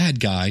you're a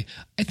bad guy,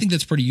 I think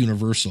that's pretty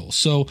universal.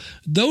 So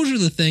those are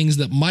the things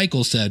that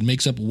Michael said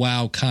makes up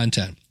WOW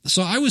content.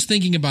 So I was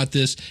thinking about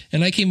this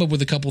and I came up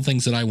with a couple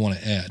things that I want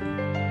to add.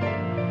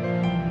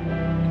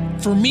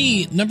 For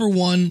me, number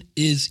 1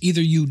 is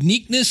either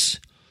uniqueness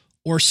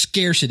or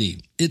scarcity.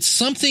 It's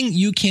something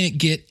you can't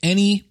get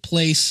any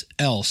place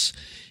else.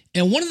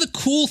 And one of the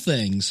cool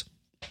things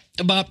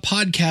about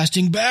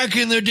podcasting back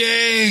in the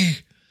day,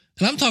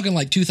 and I'm talking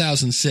like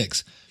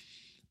 2006,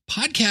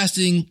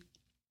 podcasting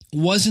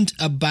wasn't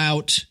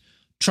about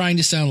trying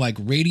to sound like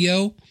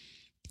radio.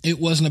 It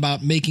wasn't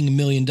about making $1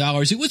 million.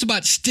 It was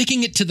about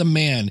sticking it to the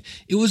man.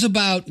 It was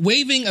about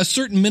waving a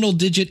certain middle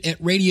digit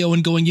at radio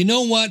and going, you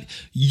know what?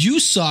 You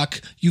suck.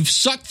 You've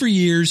sucked for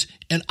years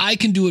and I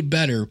can do it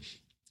better.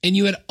 And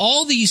you had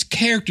all these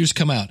characters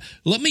come out.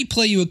 Let me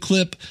play you a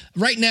clip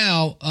right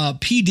now.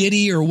 P.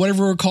 Diddy, or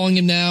whatever we're calling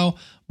him now,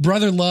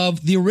 Brother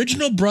Love. The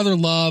original Brother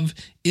Love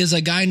is a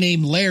guy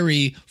named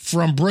Larry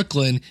from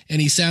Brooklyn, and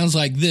he sounds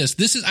like this.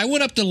 I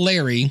went up to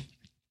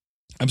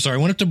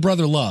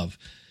Brother Love,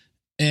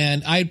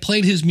 and I had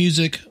played his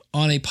music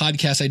on a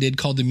podcast I did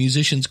called The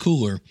Musician's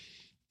Cooler.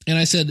 And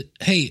I said,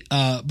 hey,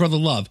 Brother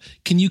Love,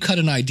 can you cut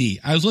an ID?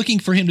 I was looking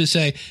for him to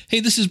say,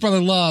 hey, this is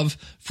Brother Love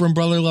from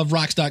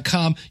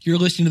BrotherLoveRocks.com. You're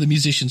listening to the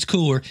Musician's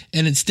Cooler.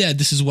 And instead,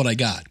 this is what I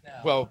got.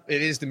 Well,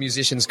 it is the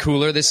Musician's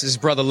Cooler. This is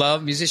Brother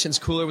Love. Musician's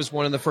Cooler was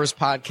one of the first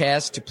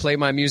podcasts to play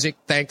my music,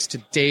 thanks to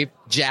Dave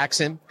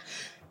Jackson.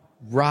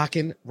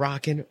 Rockin',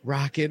 rockin',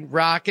 rockin',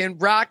 rockin',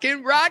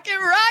 rockin', rockin',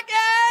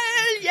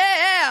 rockin',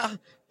 yeah.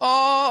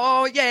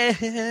 Oh,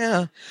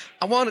 yeah.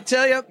 I want to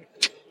tell you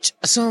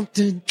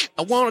something.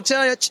 I want to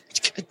tell you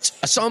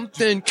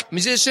something.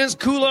 Musician's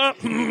Cooler,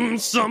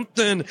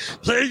 something.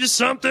 Play you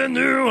something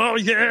new, oh,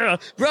 yeah.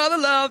 Brother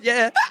Love,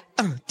 yeah.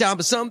 Down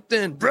for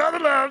something. Brother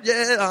Love,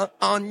 yeah.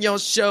 On your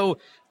show.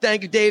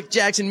 Thank you, Dave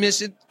Jackson,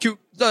 Mission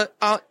Cooler,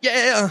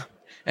 yeah.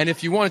 And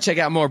if you want to check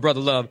out more Brother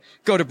Love,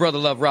 go to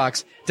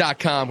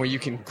BrotherLoveRocks.com where you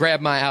can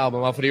grab my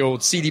album off of the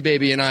old CD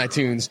Baby and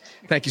iTunes.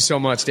 Thank you so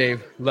much,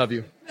 Dave. Love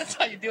you. That's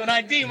how you do an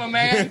ID, my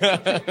man.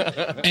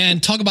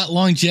 And talk about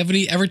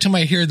longevity. Every time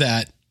I hear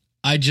that,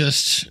 I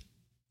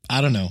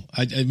don't know.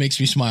 It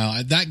makes me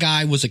smile. That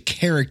guy was a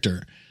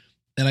character.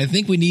 And I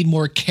think we need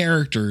more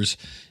characters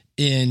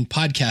in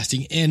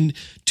podcasting. And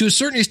to a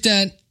certain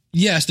extent,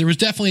 yes, there was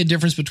definitely a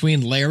difference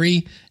between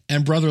Larry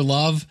and Brother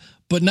Love,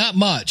 but not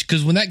much,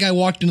 because when that guy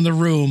walked into the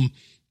room,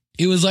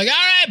 he was like, all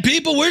right,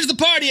 people, where's the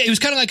party? He was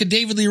kind of like a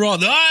David Lee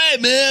Roth. All right,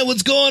 man,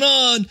 what's going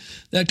on?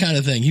 That kind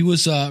of thing. He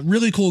was a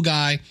really cool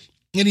guy.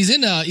 And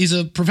he's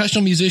a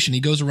professional musician. He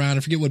goes around, I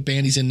forget what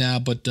band he's in now,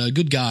 but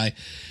good guy.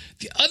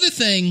 The other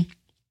thing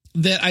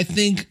that I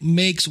think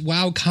makes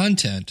WOW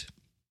content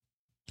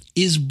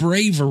is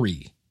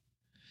bravery.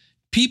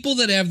 People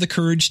that have the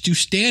courage to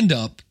stand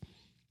up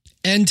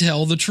and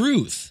tell the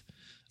truth.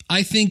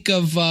 I think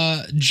of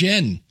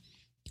Jen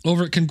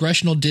over at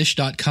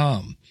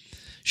congressionaldish.com.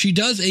 She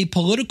does a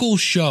political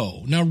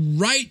show. Now,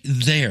 right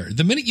there,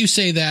 the minute you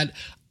say that,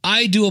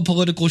 I do a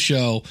political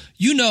show,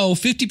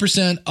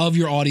 50% of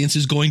your audience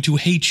is going to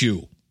hate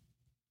you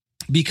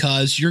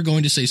because you're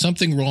going to say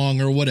something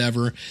wrong or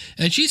whatever.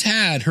 And she's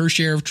had her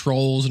share of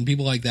trolls and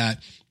people like that.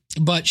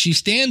 But she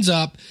stands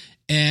up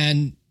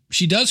and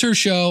she does her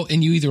show,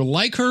 and you either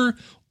like her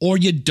or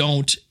you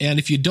don't. And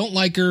if you don't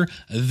like her,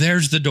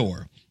 there's the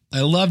door. I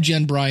love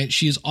Jen Bryant.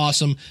 She is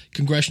awesome.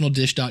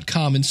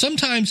 Congressionaldish.com. And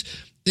sometimes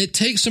it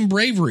takes some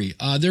bravery.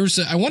 I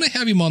want to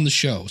have him on the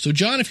show. So,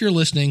 John, if you're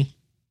listening,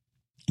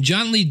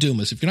 John Lee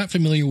Dumas, if you're not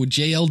familiar with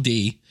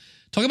JLD,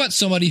 talk about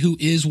somebody who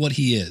is what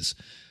he is.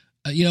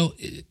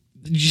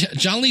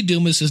 John Lee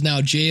Dumas is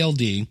now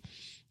JLD.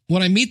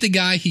 When I meet the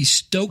guy, he's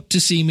stoked to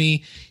see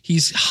me.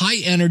 He's high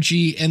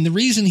energy. And the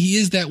reason he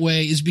is that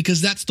way is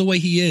because that's the way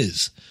he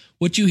is.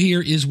 What you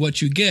hear is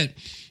what you get.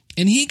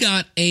 And he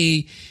got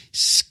a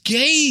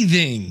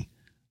scathing.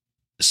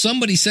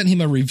 Somebody sent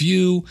him a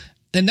review.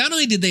 And not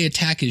only did they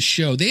attack his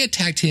show, they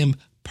attacked him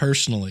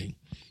personally.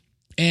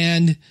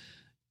 And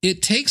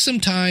it takes some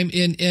time.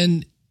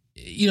 And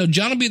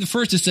John will be the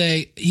first to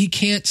say he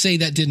can't say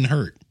that didn't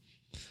hurt.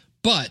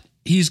 But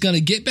he's going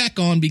to get back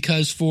on,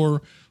 because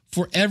for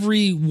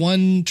every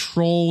one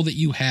troll that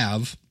you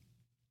have,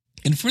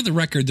 and for the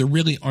record, there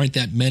really aren't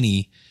that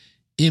many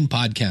in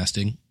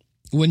podcasting.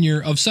 When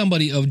you're of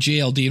somebody of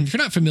JLD, and if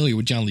you're not familiar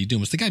with John Lee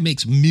Dumas, the guy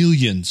makes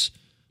millions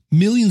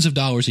of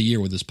dollars a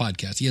year with this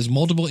podcast. He has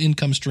multiple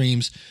income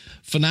streams,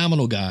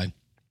 phenomenal guy.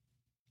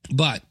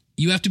 But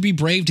you have to be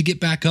brave to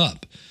get back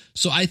up.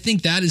 So I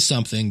think that is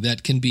something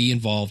that can be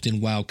involved in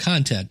WOW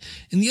content.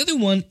 And the other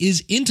one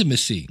is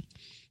intimacy.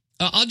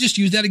 I'll just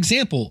use that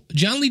example.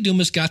 John Lee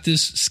Dumas got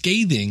this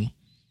scathing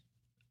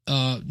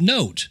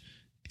note,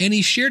 and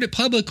he shared it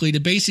publicly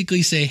to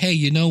basically say, hey,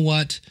 you know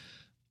what?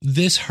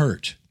 This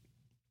hurt.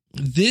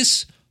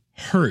 This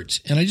hurt.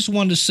 And I just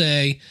wanted to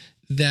say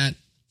that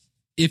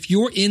if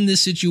you're in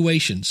this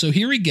situation, so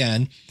here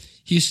again,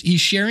 he's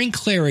sharing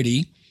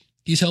clarity.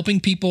 He's helping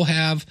people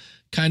have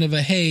kind of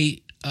a,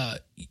 hey,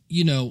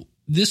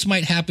 this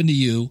might happen to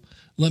you.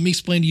 Let me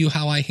explain to you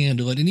how I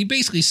handle it. And he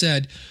basically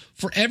said,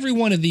 for every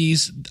one of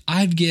these,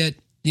 I'd get,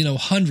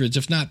 hundreds,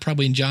 if not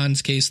probably in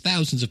John's case,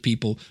 thousands of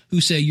people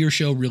who say your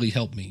show really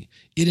helped me.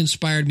 It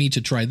inspired me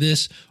to try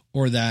this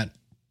or that.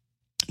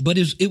 But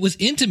it was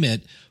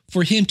intimate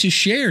for him to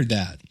share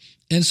that.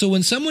 And so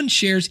when someone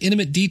shares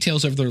intimate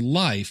details of their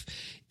life,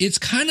 it's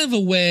kind of a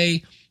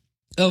way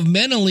of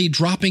mentally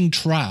dropping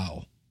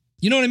trowel.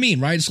 You know what I mean,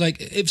 right? It's like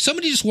if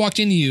somebody just walked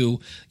into you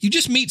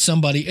just meet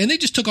somebody and they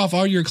just took off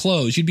all your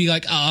clothes. You'd be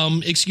like,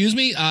 excuse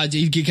me?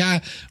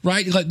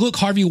 Right? Like, look,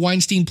 Harvey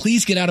Weinstein,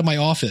 please get out of my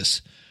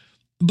office.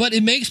 But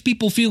it makes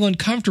people feel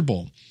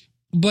uncomfortable.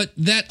 But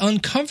that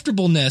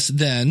uncomfortableness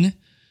then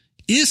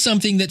is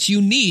something that's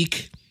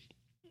unique,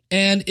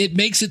 and it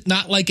makes it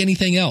not like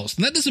anything else.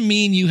 And that doesn't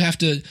mean you have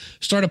to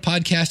start a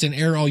podcast and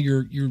air all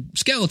your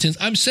skeletons.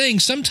 I'm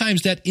saying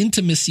sometimes that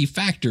intimacy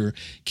factor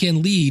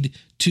can lead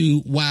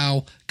to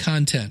WOW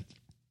content.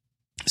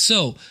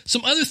 So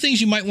some other things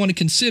you might want to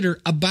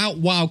consider about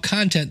WOW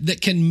content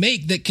that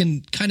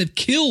can kind of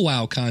kill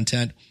WOW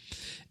content,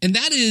 and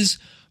that is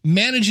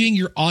managing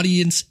your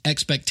audience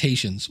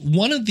expectations.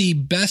 One of the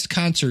best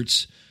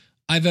concerts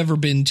I've ever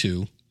been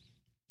to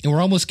And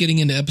we're almost getting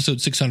into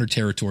episode 600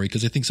 territory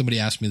because I think somebody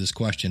asked me this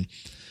question.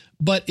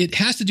 But it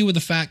has to do with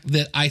the fact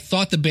that I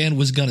thought the band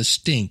was going to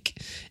stink.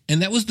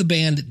 And that was the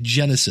band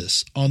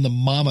Genesis on the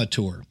Mama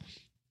tour.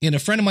 And a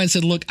friend of mine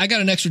said, look, I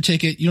got an extra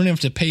ticket. You don't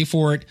have to pay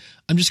for it.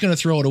 I'm just going to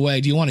throw it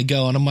away. Do you want to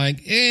go? And I'm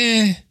like,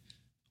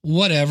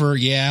 whatever.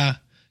 Yeah.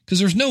 Because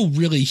there's no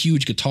really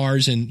huge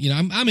guitars. And,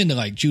 I'm into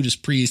like Judas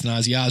Priest and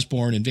Ozzy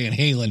Osbourne and Van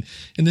Halen.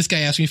 And this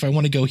guy asked me if I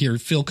want to go hear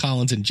Phil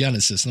Collins and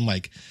Genesis. And I'm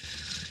like,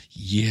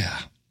 yeah.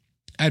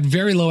 I had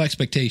very low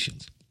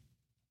expectations.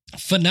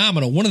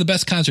 Phenomenal. One of the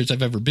best concerts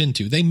I've ever been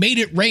to. They made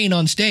it rain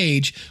on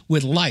stage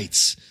with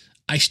lights.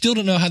 I still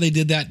don't know how they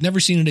did that. Never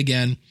seen it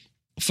again.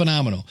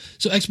 Phenomenal.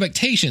 So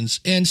expectations.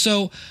 And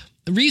so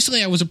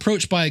recently I was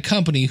approached by a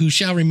company who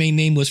shall remain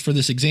nameless for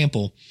this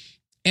example.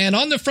 And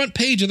on the front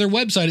page of their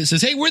website, it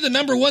says, hey, we're the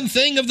number one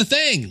thing of the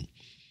thing.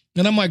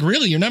 And I'm like,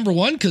 really? You're number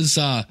one? Because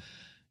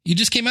you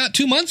just came out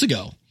 2 months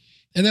ago.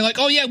 And they're like,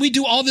 oh, yeah, we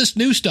do all this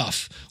new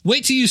stuff.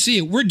 Wait till you see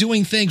it. We're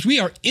doing things. We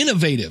are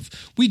innovative.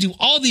 We do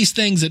all these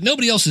things that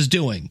nobody else is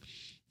doing.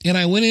 And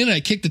I went in and I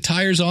kicked the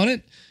tires on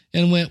it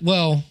and went,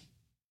 well,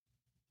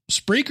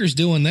 Spreaker's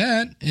doing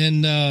that.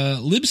 And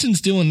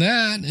Libsyn's doing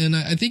that. And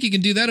I think you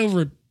can do that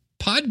over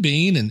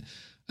Podbean. And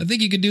I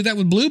think you could do that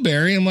with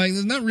Blueberry. I'm like,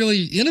 it's not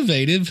really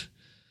innovative.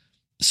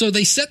 So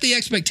they set the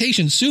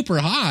expectations super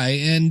high.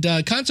 And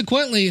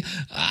consequently,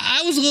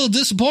 I was a little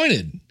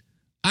disappointed.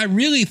 I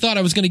really thought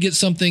I was going to get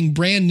something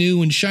brand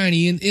new and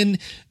shiny. And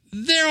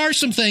there are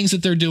some things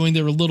that they're doing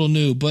that are a little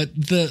new, but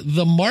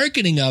the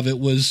marketing of it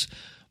was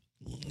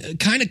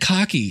kind of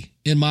cocky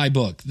in my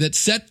book that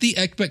set the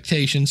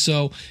expectation.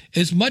 So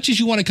as much as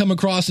you want to come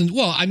across and,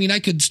 well, I mean, I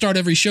could start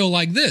every show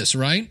like this,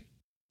 right?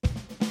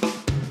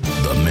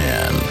 The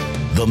man,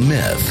 the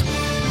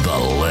myth, the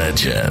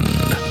legend,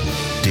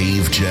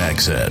 Dave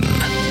Jackson.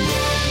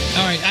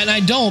 All right. And I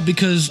don't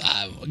because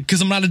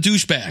I'm not a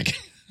douchebag.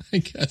 I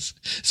guess.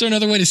 Is there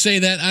another way to say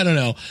that? I don't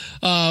know.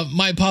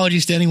 My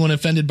apologies to anyone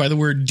offended by the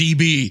word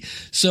DB.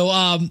 So,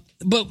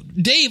 but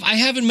Dave, I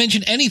haven't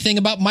mentioned anything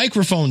about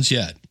microphones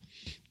yet.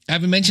 I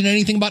haven't mentioned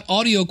anything about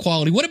audio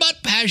quality. What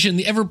about Passion,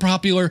 the ever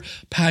popular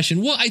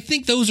Passion? Well, I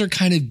think those are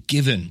kind of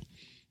given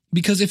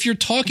because if you're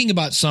talking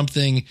about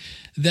something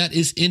that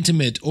is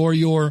intimate or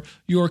you're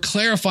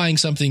clarifying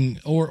something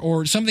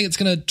or something that's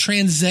going to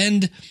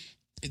transcend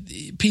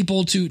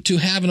people to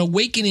have an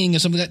awakening or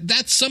something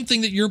that's something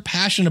that you're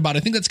passionate about.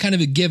 I think that's kind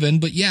of a given,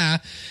 but yeah.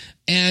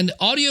 And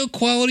audio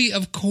quality,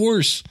 of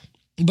course,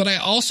 but I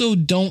also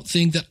don't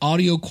think that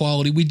audio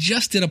quality, we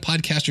just did a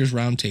Podcasters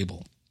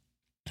Roundtable.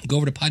 Go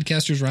over to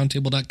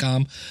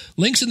podcastersroundtable.com.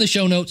 Links in the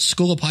show notes,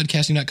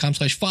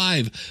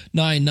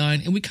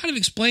 schoolofpodcasting.com/599. And we kind of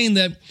explained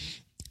that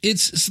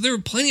so there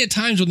are plenty of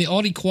times when the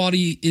audio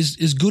quality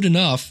is good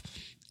enough.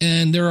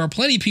 And there are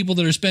plenty of people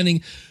that are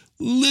spending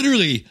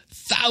literally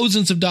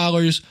thousands of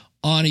dollars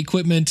on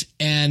equipment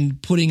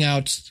and putting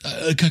out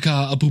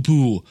a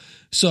poo-poo.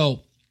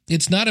 So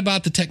it's not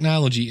about the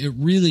technology. It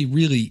really,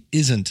 really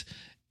isn't.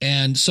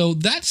 And so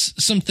that's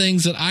some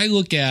things that I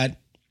look at.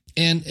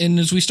 And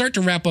as we start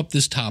to wrap up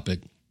this topic,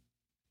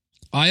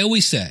 I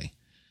always say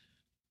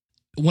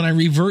when I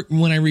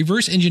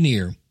reverse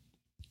engineer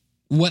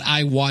what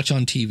I watch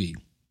on TV,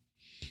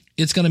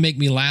 it's going to make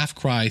me laugh,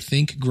 cry,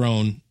 think,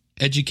 groan,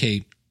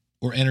 educate,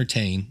 or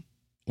entertain,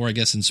 or I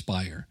guess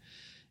inspire.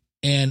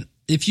 And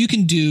if you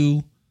can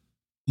do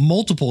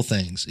multiple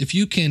things, if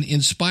you can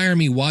inspire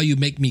me while you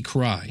make me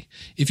cry,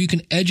 if you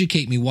can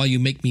educate me while you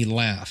make me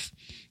laugh,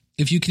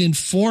 if you can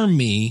inform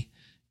me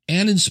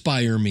and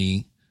inspire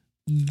me,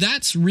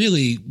 that's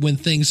really when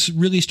things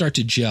really start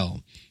to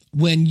gel.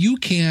 When you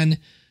can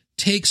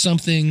take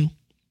something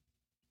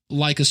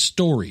like a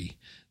story,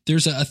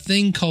 there's a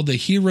thing called the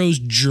hero's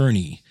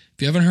journey.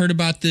 If you haven't heard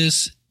about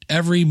this,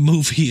 every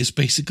movie is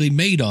basically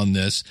made on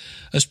this,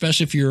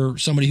 especially if you're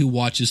somebody who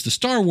watches the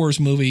Star Wars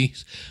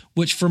movies,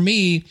 which for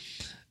me,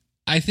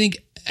 I think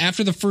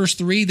after the first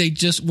three, and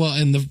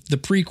the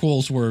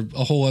prequels were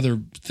a whole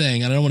other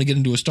thing. And I don't want to get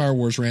into a Star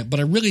Wars rant,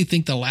 but I really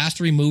think the last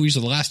three movies,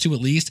 or the last two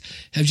at least,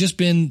 have just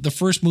been the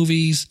first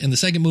movies and the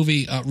second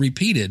movie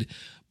repeated.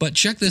 But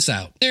check this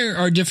out. There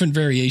are different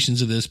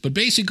variations of this, but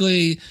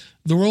basically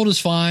the world is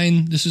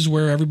fine. This is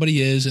where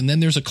everybody is. And then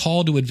there's a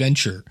call to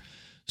adventure.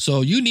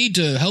 So you need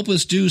to help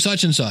us do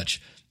such and such.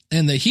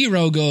 And the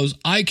hero goes,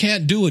 I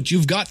can't do it.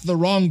 You've got the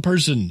wrong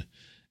person.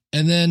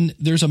 And then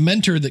there's a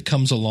mentor that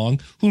comes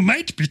along who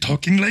might be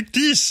talking like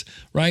this,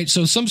 right?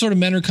 So some sort of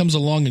mentor comes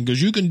along and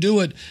goes, you can do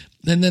it.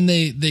 And then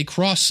they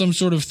cross some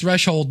sort of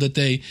threshold that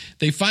they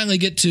finally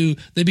get to.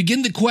 They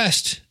begin the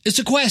quest. It's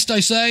a quest, I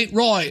say,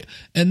 right?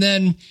 And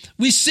then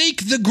we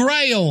seek the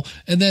grail.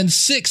 And then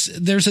 6,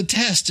 there's a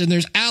test, and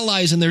there's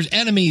allies, and there's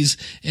enemies,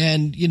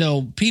 and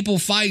people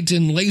fight,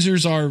 and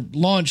lasers are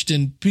launched,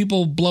 and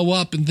people blow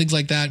up, and things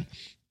like that.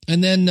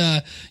 And then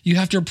you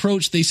have to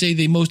approach, they say,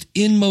 the most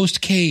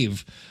inmost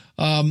cave.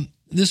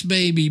 This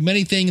may be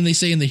many things, and they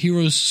say in the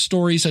hero's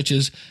story, such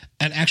as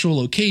an actual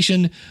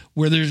location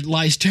where there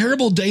lies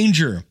terrible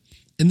danger.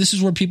 And this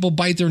is where people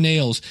bite their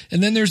nails.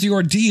 And then there's the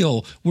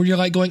ordeal where you're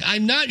like going,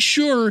 I'm not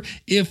sure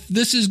if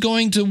this is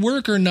going to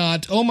work or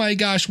not. Oh my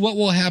gosh, what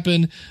will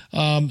happen?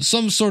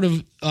 Some sort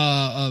of,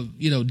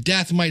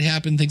 death might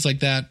happen, things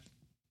like that.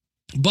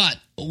 But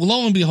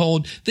lo and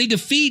behold, they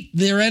defeat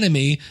their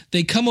enemy.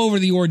 They come over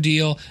the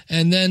ordeal,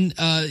 and then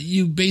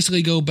you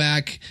basically go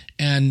back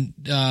and,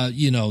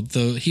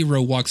 the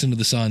hero walks into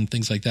the sun,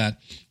 things like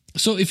that.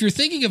 So if you're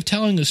thinking of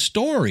telling a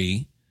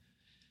story,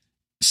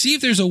 see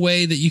if there's a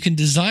way that you can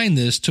design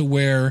this to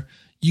where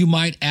you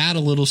might add a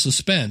little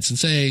suspense and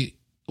say,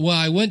 well,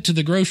 I went to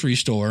the grocery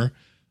store,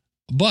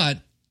 but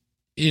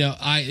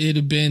it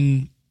had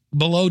been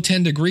below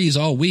 10 degrees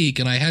all week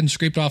and I hadn't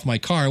scraped off my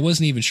car. I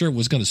wasn't even sure it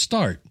was going to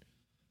start.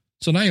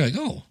 So now you're like,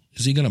 oh,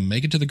 is he going to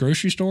make it to the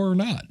grocery store or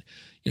not?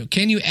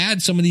 Can you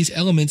add some of these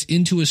elements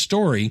into a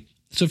story?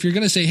 So if you're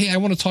going to say, hey, I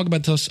want to talk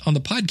about this on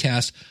the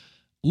podcast,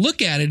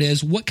 look at it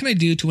as what can I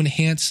do to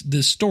enhance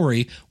this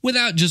story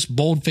without just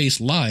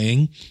bold-faced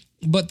lying,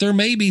 but there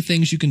may be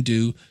things you can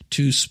do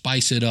to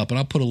spice it up. And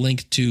I'll put a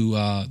link to,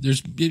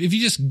 if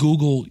you just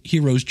Google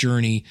Hero's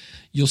Journey,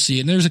 you'll see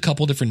it. And there's a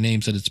couple different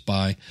names that it's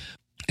by.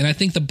 And I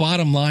think the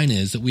bottom line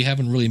is that we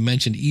haven't really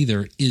mentioned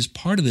either is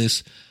part of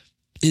this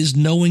is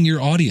knowing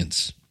your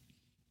audience.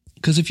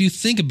 Because if you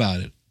think about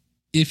it,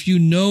 if you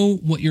know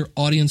what your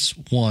audience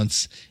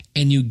wants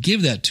and you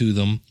give that to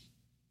them,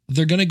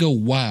 they're going to go,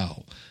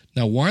 wow.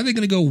 Now, why are they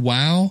going to go,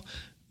 wow?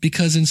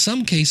 Because in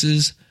some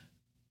cases,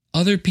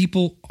 other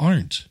people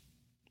aren't.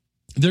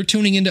 They're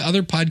tuning into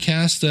other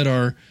podcasts that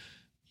are,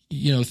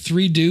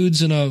 three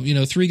dudes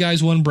and three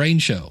guys, one brain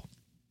show.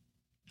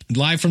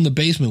 Live from the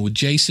basement with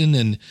Jason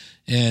and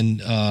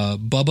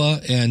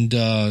Bubba and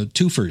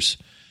Twofers.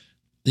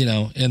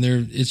 And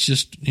it's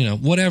just,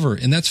 whatever.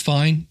 And that's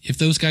fine. If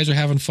those guys are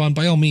having fun,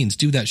 by all means,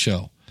 do that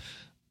show.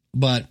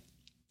 But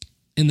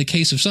in the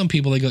case of some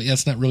people, they go, yeah,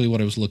 that's not really what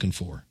I was looking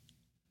for.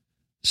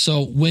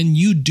 So when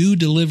you do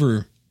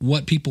deliver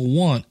what people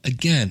want,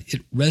 again,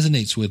 it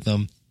resonates with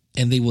them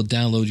and they will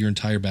download your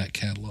entire back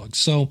catalog.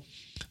 So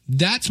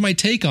that's my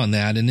take on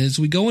that. And as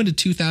we go into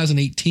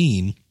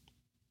 2018,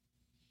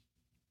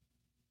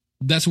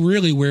 that's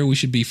really where we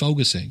should be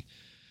focusing,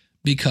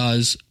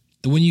 because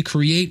when you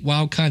create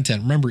wow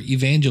content, remember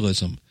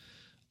evangelism,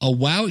 a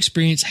wow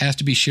experience has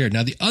to be shared.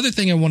 Now, the other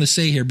thing I want to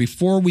say here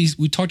before we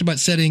talked about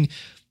setting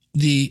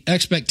the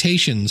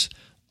expectations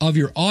of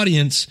your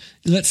audience,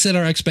 let's set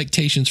our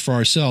expectations for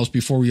ourselves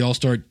before we all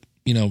start,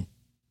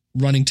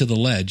 running to the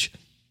ledge.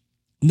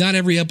 Not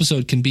every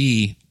episode can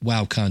be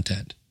wow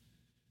content,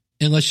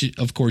 unless,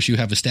 of course, you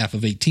have a staff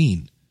of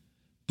 18.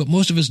 But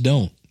most of us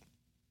don't.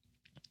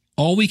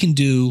 All we can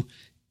do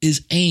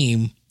is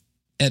aim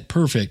at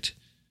perfect.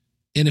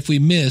 And if we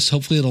miss,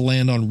 hopefully it'll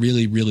land on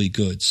really, really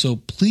good. So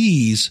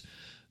please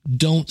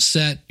don't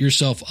set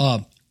yourself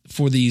up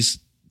for these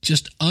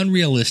just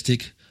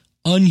unrealistic,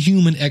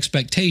 unhuman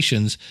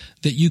expectations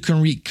that you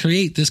can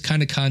recreate this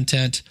kind of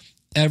content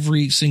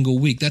every single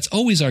week. That's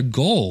always our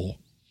goal.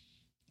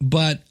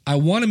 But I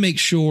want to make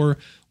sure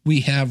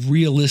we have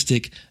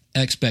realistic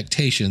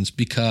expectations,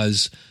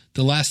 because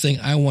the last thing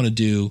I want to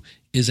do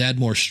is add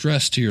more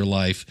stress to your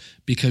life,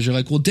 because you're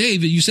like, well,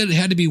 Dave, you said it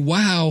had to be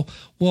wow.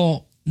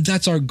 Well,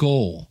 that's our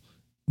goal.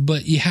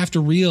 But you have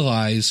to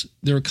realize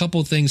there are a couple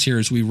of things here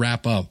as we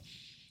wrap up.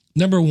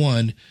 Number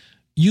one,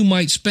 you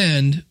might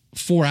spend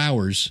 4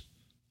 hours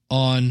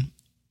on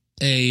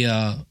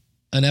an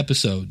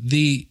episode.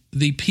 The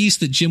piece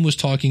that Jim was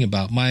talking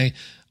about,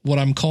 what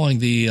I'm calling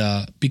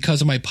the because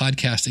of my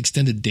podcast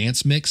extended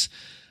dance mix,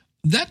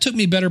 that took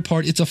me better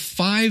part. It's a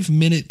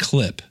 5-minute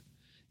clip,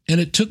 and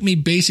it took me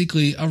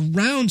basically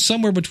around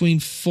somewhere between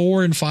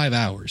 4 and 5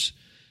 hours.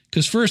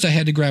 Because first I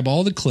had to grab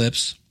all the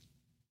clips.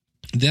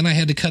 Then I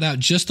had to cut out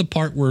just the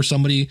part where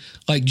somebody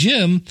like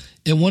Jim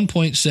at one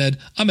point said,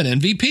 I'm an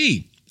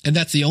MVP. And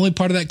that's the only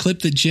part of that clip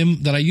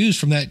that I used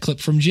from that clip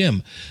from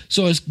Jim.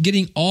 So I was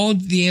getting all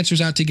the answers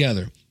out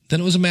together.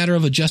 Then it was a matter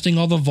of adjusting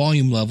all the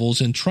volume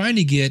levels and trying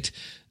to get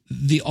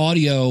the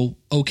audio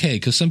okay,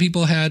 because some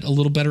people had a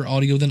little better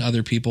audio than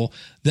other people.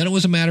 Then it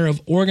was a matter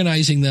of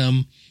organizing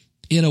them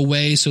in a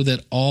way so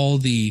that all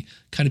the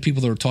kind of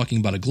people that were talking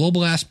about a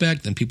global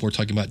aspect, then people were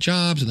talking about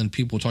jobs, and then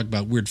people were talking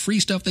about weird free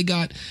stuff they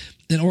got.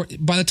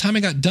 And by the time I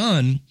got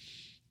done,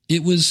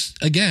 it was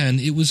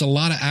a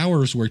lot of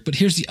hours work. But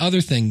here's the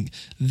other thing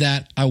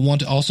that I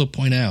want to also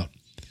point out.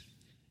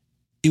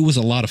 It was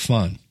a lot of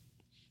fun.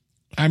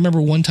 I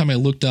remember one time I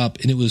looked up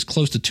and it was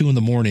close to 2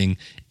 a.m.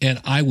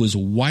 and I was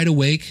wide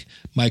awake.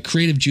 My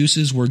creative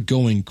juices were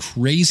going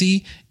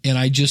crazy. And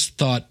I just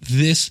thought,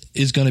 this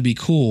is going to be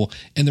cool.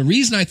 And the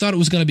reason I thought it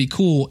was going to be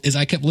cool is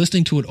I kept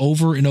listening to it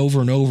over and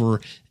over and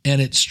over.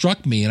 And it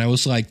struck me. And I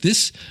was like,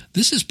 this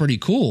is pretty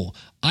cool.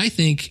 I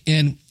think,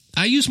 and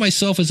I use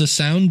myself as a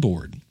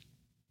soundboard,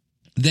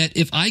 that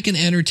if I can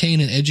entertain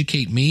and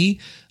educate me,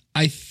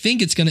 I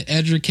think it's going to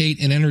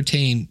educate and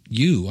entertain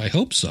you. I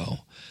hope so.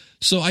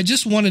 So I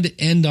just wanted to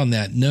end on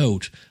that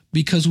note,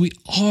 because we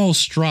all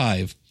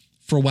strive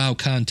for wow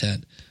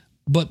content.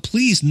 But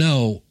please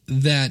know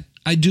that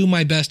I do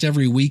my best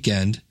every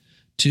weekend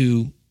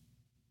to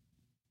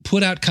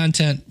put out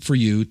content for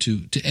you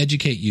to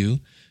educate you,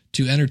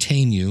 to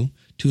entertain you,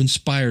 to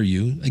inspire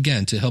you,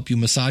 again, to help you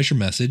massage your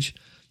message,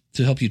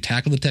 to help you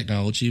tackle the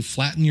technology,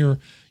 flatten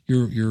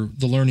the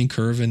learning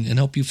curve, and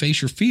help you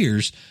face your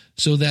fears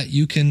so that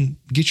you can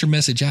get your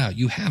message out.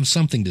 You have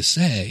something to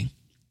say.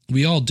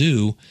 We all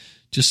do.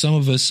 Just some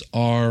of us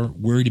are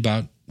worried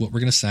about what we're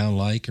going to sound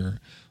like, or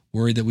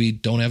worried that we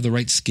don't have the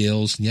right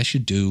skills. And yes, you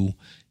do.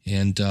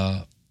 And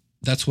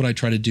that's what I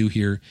try to do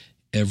here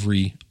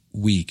every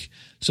week.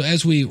 So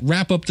as we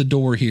wrap up the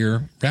door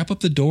here, I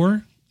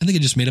think I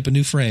just made up a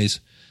new phrase.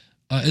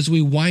 As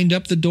we wind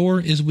up the door,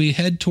 as we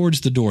head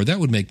towards the door, that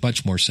would make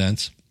much more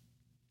sense.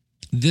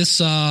 This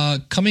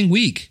coming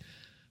week,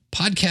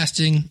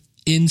 Podcasting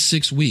in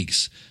 6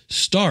 Weeks,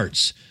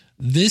 starts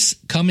this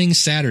coming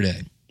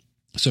Saturday.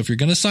 So if you're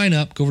going to sign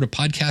up, go over to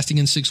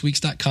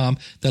podcastingin6weeks.com.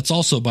 That's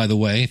also, by the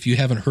way, if you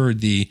haven't heard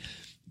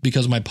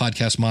because of my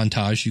podcast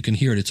montage, you can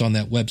hear it. It's on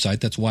that website.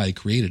 That's why I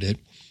created it.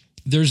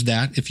 There's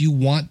that. If you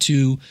want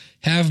to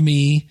have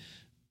me,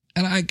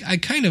 and I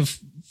kind of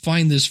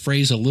find this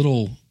phrase a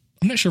little,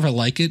 I'm not sure if I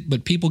like it,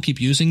 but people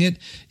keep using it.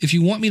 If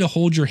you want me to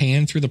hold your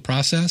hand through the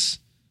process,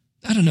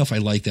 I don't know if I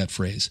like that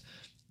phrase,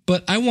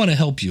 but I want to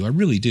help you. I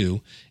really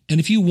do. And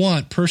if you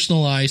want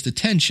personalized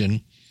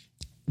attention,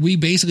 we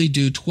basically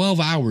do 12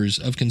 hours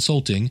of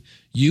consulting,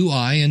 you,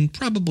 I, and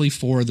probably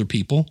 4 other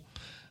people.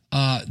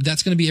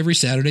 That's going to be every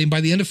Saturday. And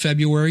by the end of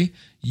February,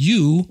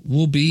 you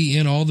will be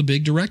in all the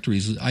big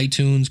directories,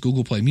 iTunes,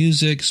 Google Play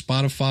Music,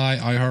 Spotify,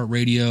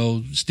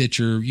 iHeartRadio,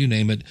 Stitcher, you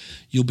name it.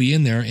 You'll be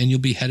in there and you'll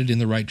be headed in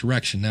the right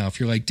direction. Now, if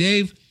you're like,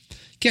 Dave,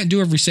 can't do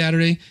every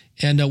Saturday,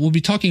 and we'll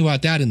be talking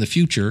about that in the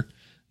future,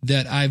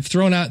 that I've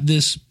thrown out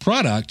this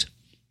product,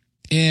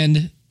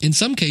 and in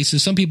some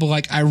cases, some people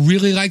I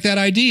really like that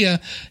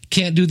idea,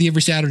 can't do the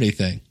every Saturday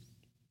thing.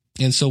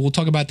 And so we'll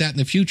talk about that in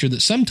the future,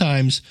 that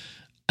sometimes,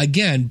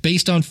 again,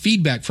 based on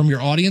feedback from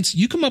your audience,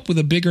 you come up with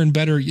a bigger and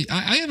better,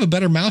 I have a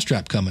better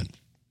mousetrap coming.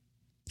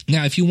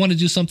 Now, if you want to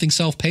do something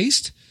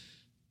self-paced,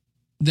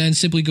 then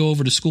simply go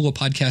over to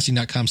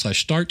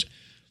schoolofpodcasting.com/start.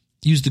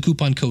 Use the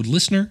coupon code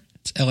LISTENER.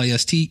 It's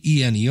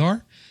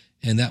LISTENER,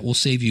 and that will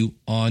save you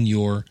on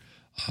your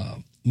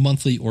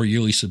monthly or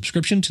yearly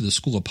subscription to the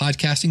School of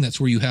Podcasting. That's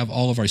where you have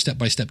all of our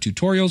step-by-step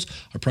tutorials,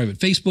 our private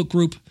Facebook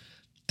group,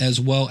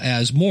 as well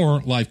as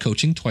more live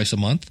coaching twice a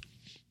month.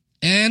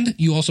 And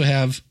you also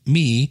have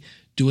me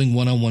doing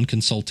one-on-one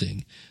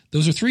consulting.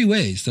 Those are 3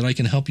 ways that I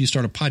can help you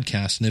start a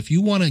podcast. And if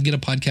you want to get a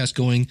podcast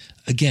going,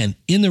 again,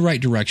 in the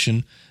right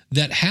direction,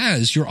 that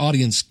has your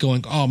audience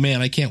going, oh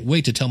man, I can't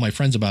wait to tell my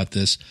friends about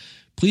this,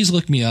 please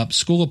look me up,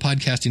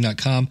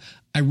 schoolofpodcasting.com.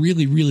 I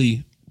really,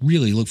 really,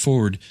 really look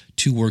forward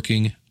to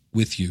working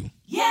with you.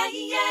 Yeah,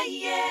 yeah,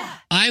 yeah.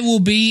 I will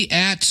be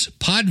at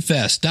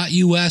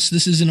podfest.us.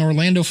 This is in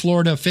Orlando,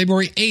 Florida,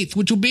 February 8th,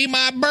 which will be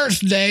my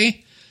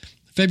birthday.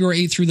 February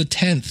 8th through the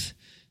 10th.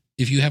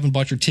 If you haven't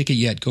bought your ticket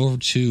yet, go over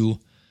to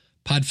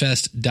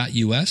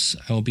podfest.us.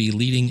 I will be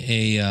leading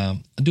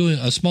doing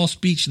a small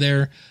speech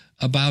there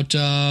about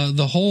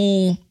the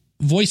whole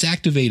voice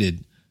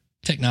activated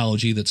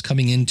technology that's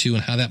coming into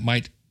and how that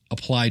might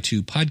apply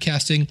to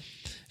podcasting.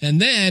 And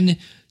then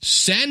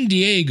San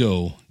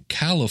Diego,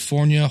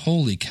 California.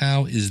 Holy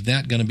cow, is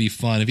that going to be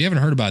fun? If you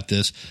haven't heard about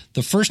this,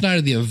 the first night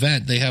of the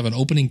event, they have an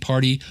opening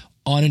party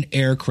on an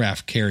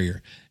aircraft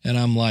carrier. And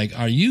I'm like,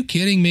 are you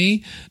kidding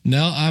me?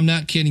 No, I'm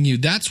not kidding you.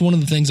 That's one of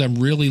the things I'm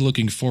really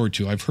looking forward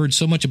to. I've heard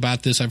so much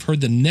about this. I've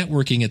heard the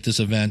networking at this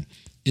event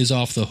is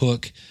off the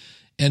hook.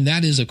 And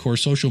that is, of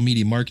course, Social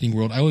Media Marketing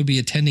World. I will be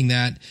attending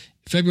that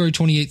February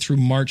 28th through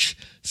March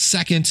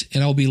 2nd,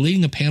 and I'll be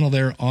leading a panel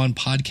there on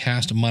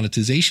podcast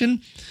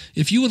monetization.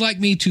 If you would like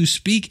me to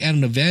speak at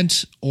an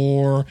event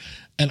or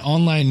an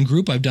online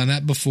group, I've done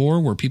that before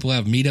where people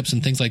have meetups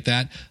and things like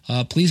that,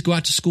 please go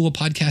out to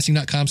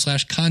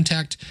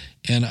schoolofpodcasting.com/contact,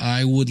 and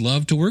I would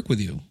love to work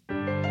with you.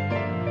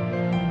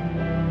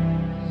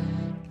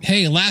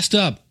 Hey, last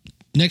up,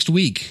 next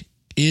week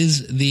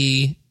is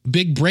the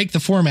big Break the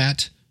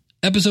Format,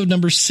 episode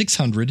number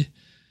 600.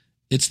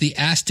 It's the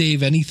Ask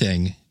Dave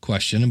Anything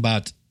question and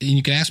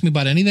you can ask me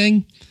about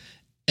anything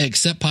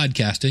except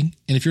podcasting.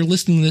 And if you're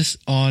listening to this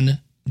on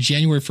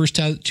January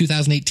 1st,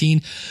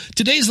 2018,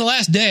 today's the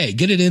last day.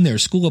 Get it in there.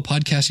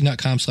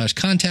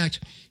 schoolofpodcasting.com/contact.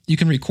 You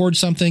can record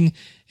something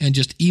and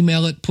just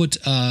email it. Put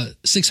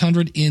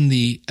 600 in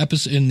the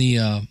episode, in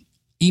the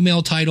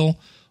email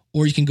title,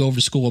 or you can go over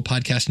to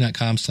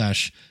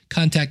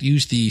schoolofpodcasting.com/contact.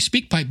 Use the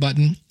SpeakPipe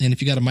button. And if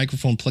you got a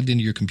microphone plugged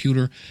into your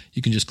computer,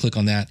 you can just click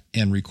on that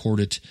and record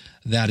it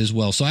that as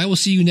well. So I will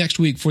see you next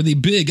week for the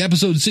big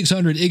episode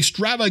 600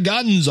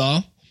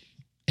 extravaganza.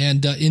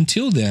 And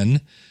until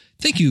then,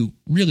 thank you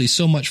really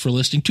so much for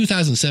listening.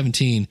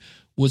 2017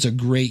 was a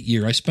great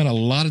year. I spent a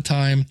lot of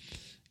time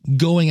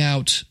going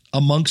out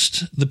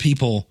amongst the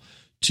people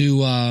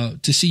to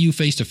see you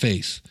face to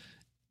face,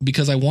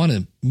 because I want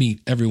to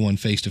meet everyone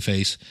face to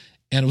face.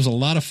 And it was a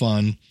lot of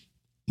fun.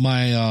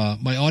 My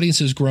audience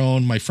has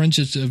grown, my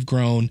friendships have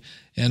grown,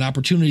 and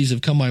opportunities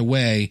have come my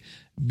way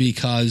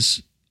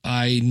because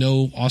I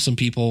know awesome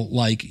people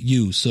like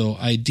you. So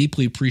I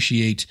deeply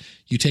appreciate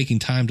you taking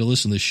time to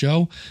listen to the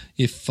show.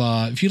 If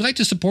you'd like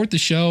to support the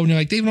show and you're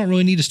like, Dave, I don't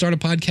really need to start a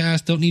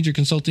podcast, don't need your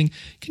consulting,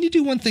 can you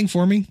do one thing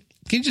for me?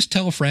 Can you just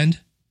tell a friend?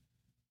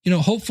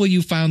 Hopefully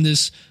you found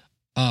this.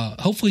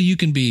 Hopefully you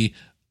can be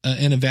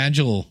an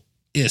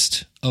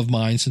evangelist of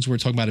mine, since we're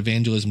talking about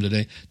evangelism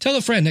today. Tell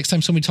a friend next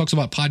time somebody talks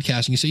about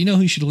podcasting, you say, who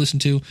you should listen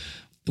to?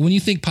 When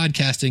you think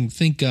podcasting,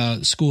 think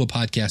School of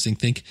Podcasting,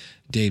 think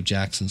Dave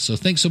Jackson. So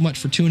thanks so much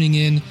for tuning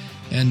in.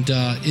 And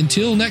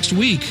until next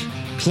week,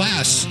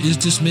 class is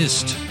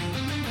dismissed.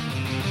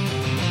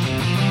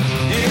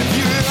 If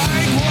you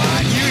like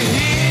what you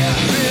hear,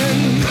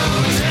 then go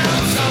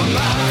tell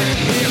somebody.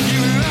 If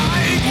you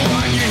like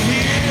what you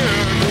hear,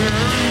 then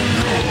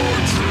go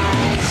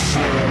tell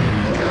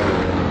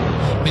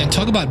somebody. Man,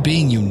 talk about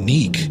being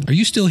unique. Are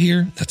you still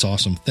here? That's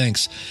awesome.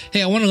 Thanks.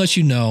 Hey, I want to let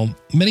you know,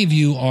 many of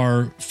you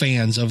are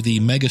fans of the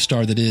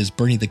megastar that is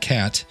Bernie the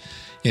Cat,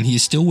 and he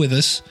is still with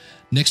us.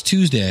 Next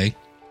Tuesday,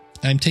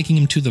 I'm taking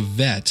him to the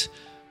vet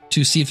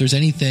to see if there's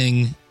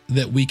anything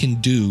that we can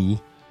do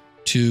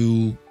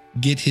to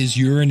get his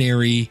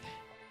urinary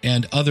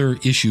and other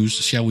issues,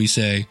 shall we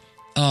say,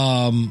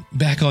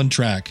 back on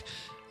track.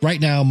 Right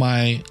now,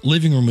 my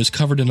living room is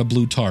covered in a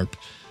blue tarp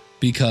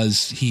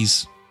because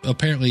he's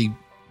apparently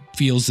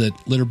feels that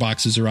litter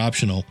boxes are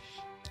optional.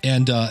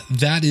 And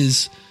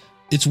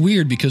it's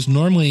weird because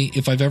normally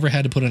if I've ever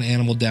had to put an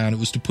animal down, it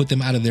was to put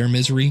them out of their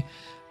misery.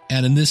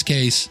 And in this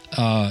case,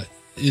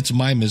 it's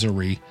my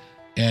misery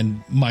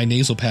and my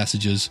nasal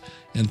passages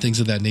and things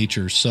of that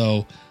nature.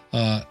 So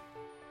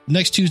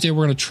next Tuesday,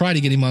 we're going to try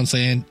to get him on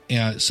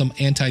some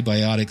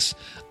antibiotics.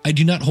 I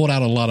do not hold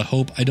out a lot of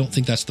hope. I don't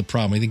think that's the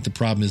problem. I think the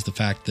problem is the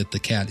fact that the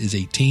cat is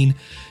 18.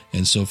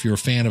 And so if you're a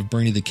fan of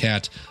Bernie the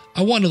Cat,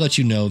 I want to let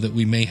you know that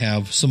we may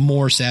have some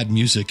more sad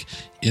music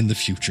in the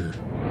future.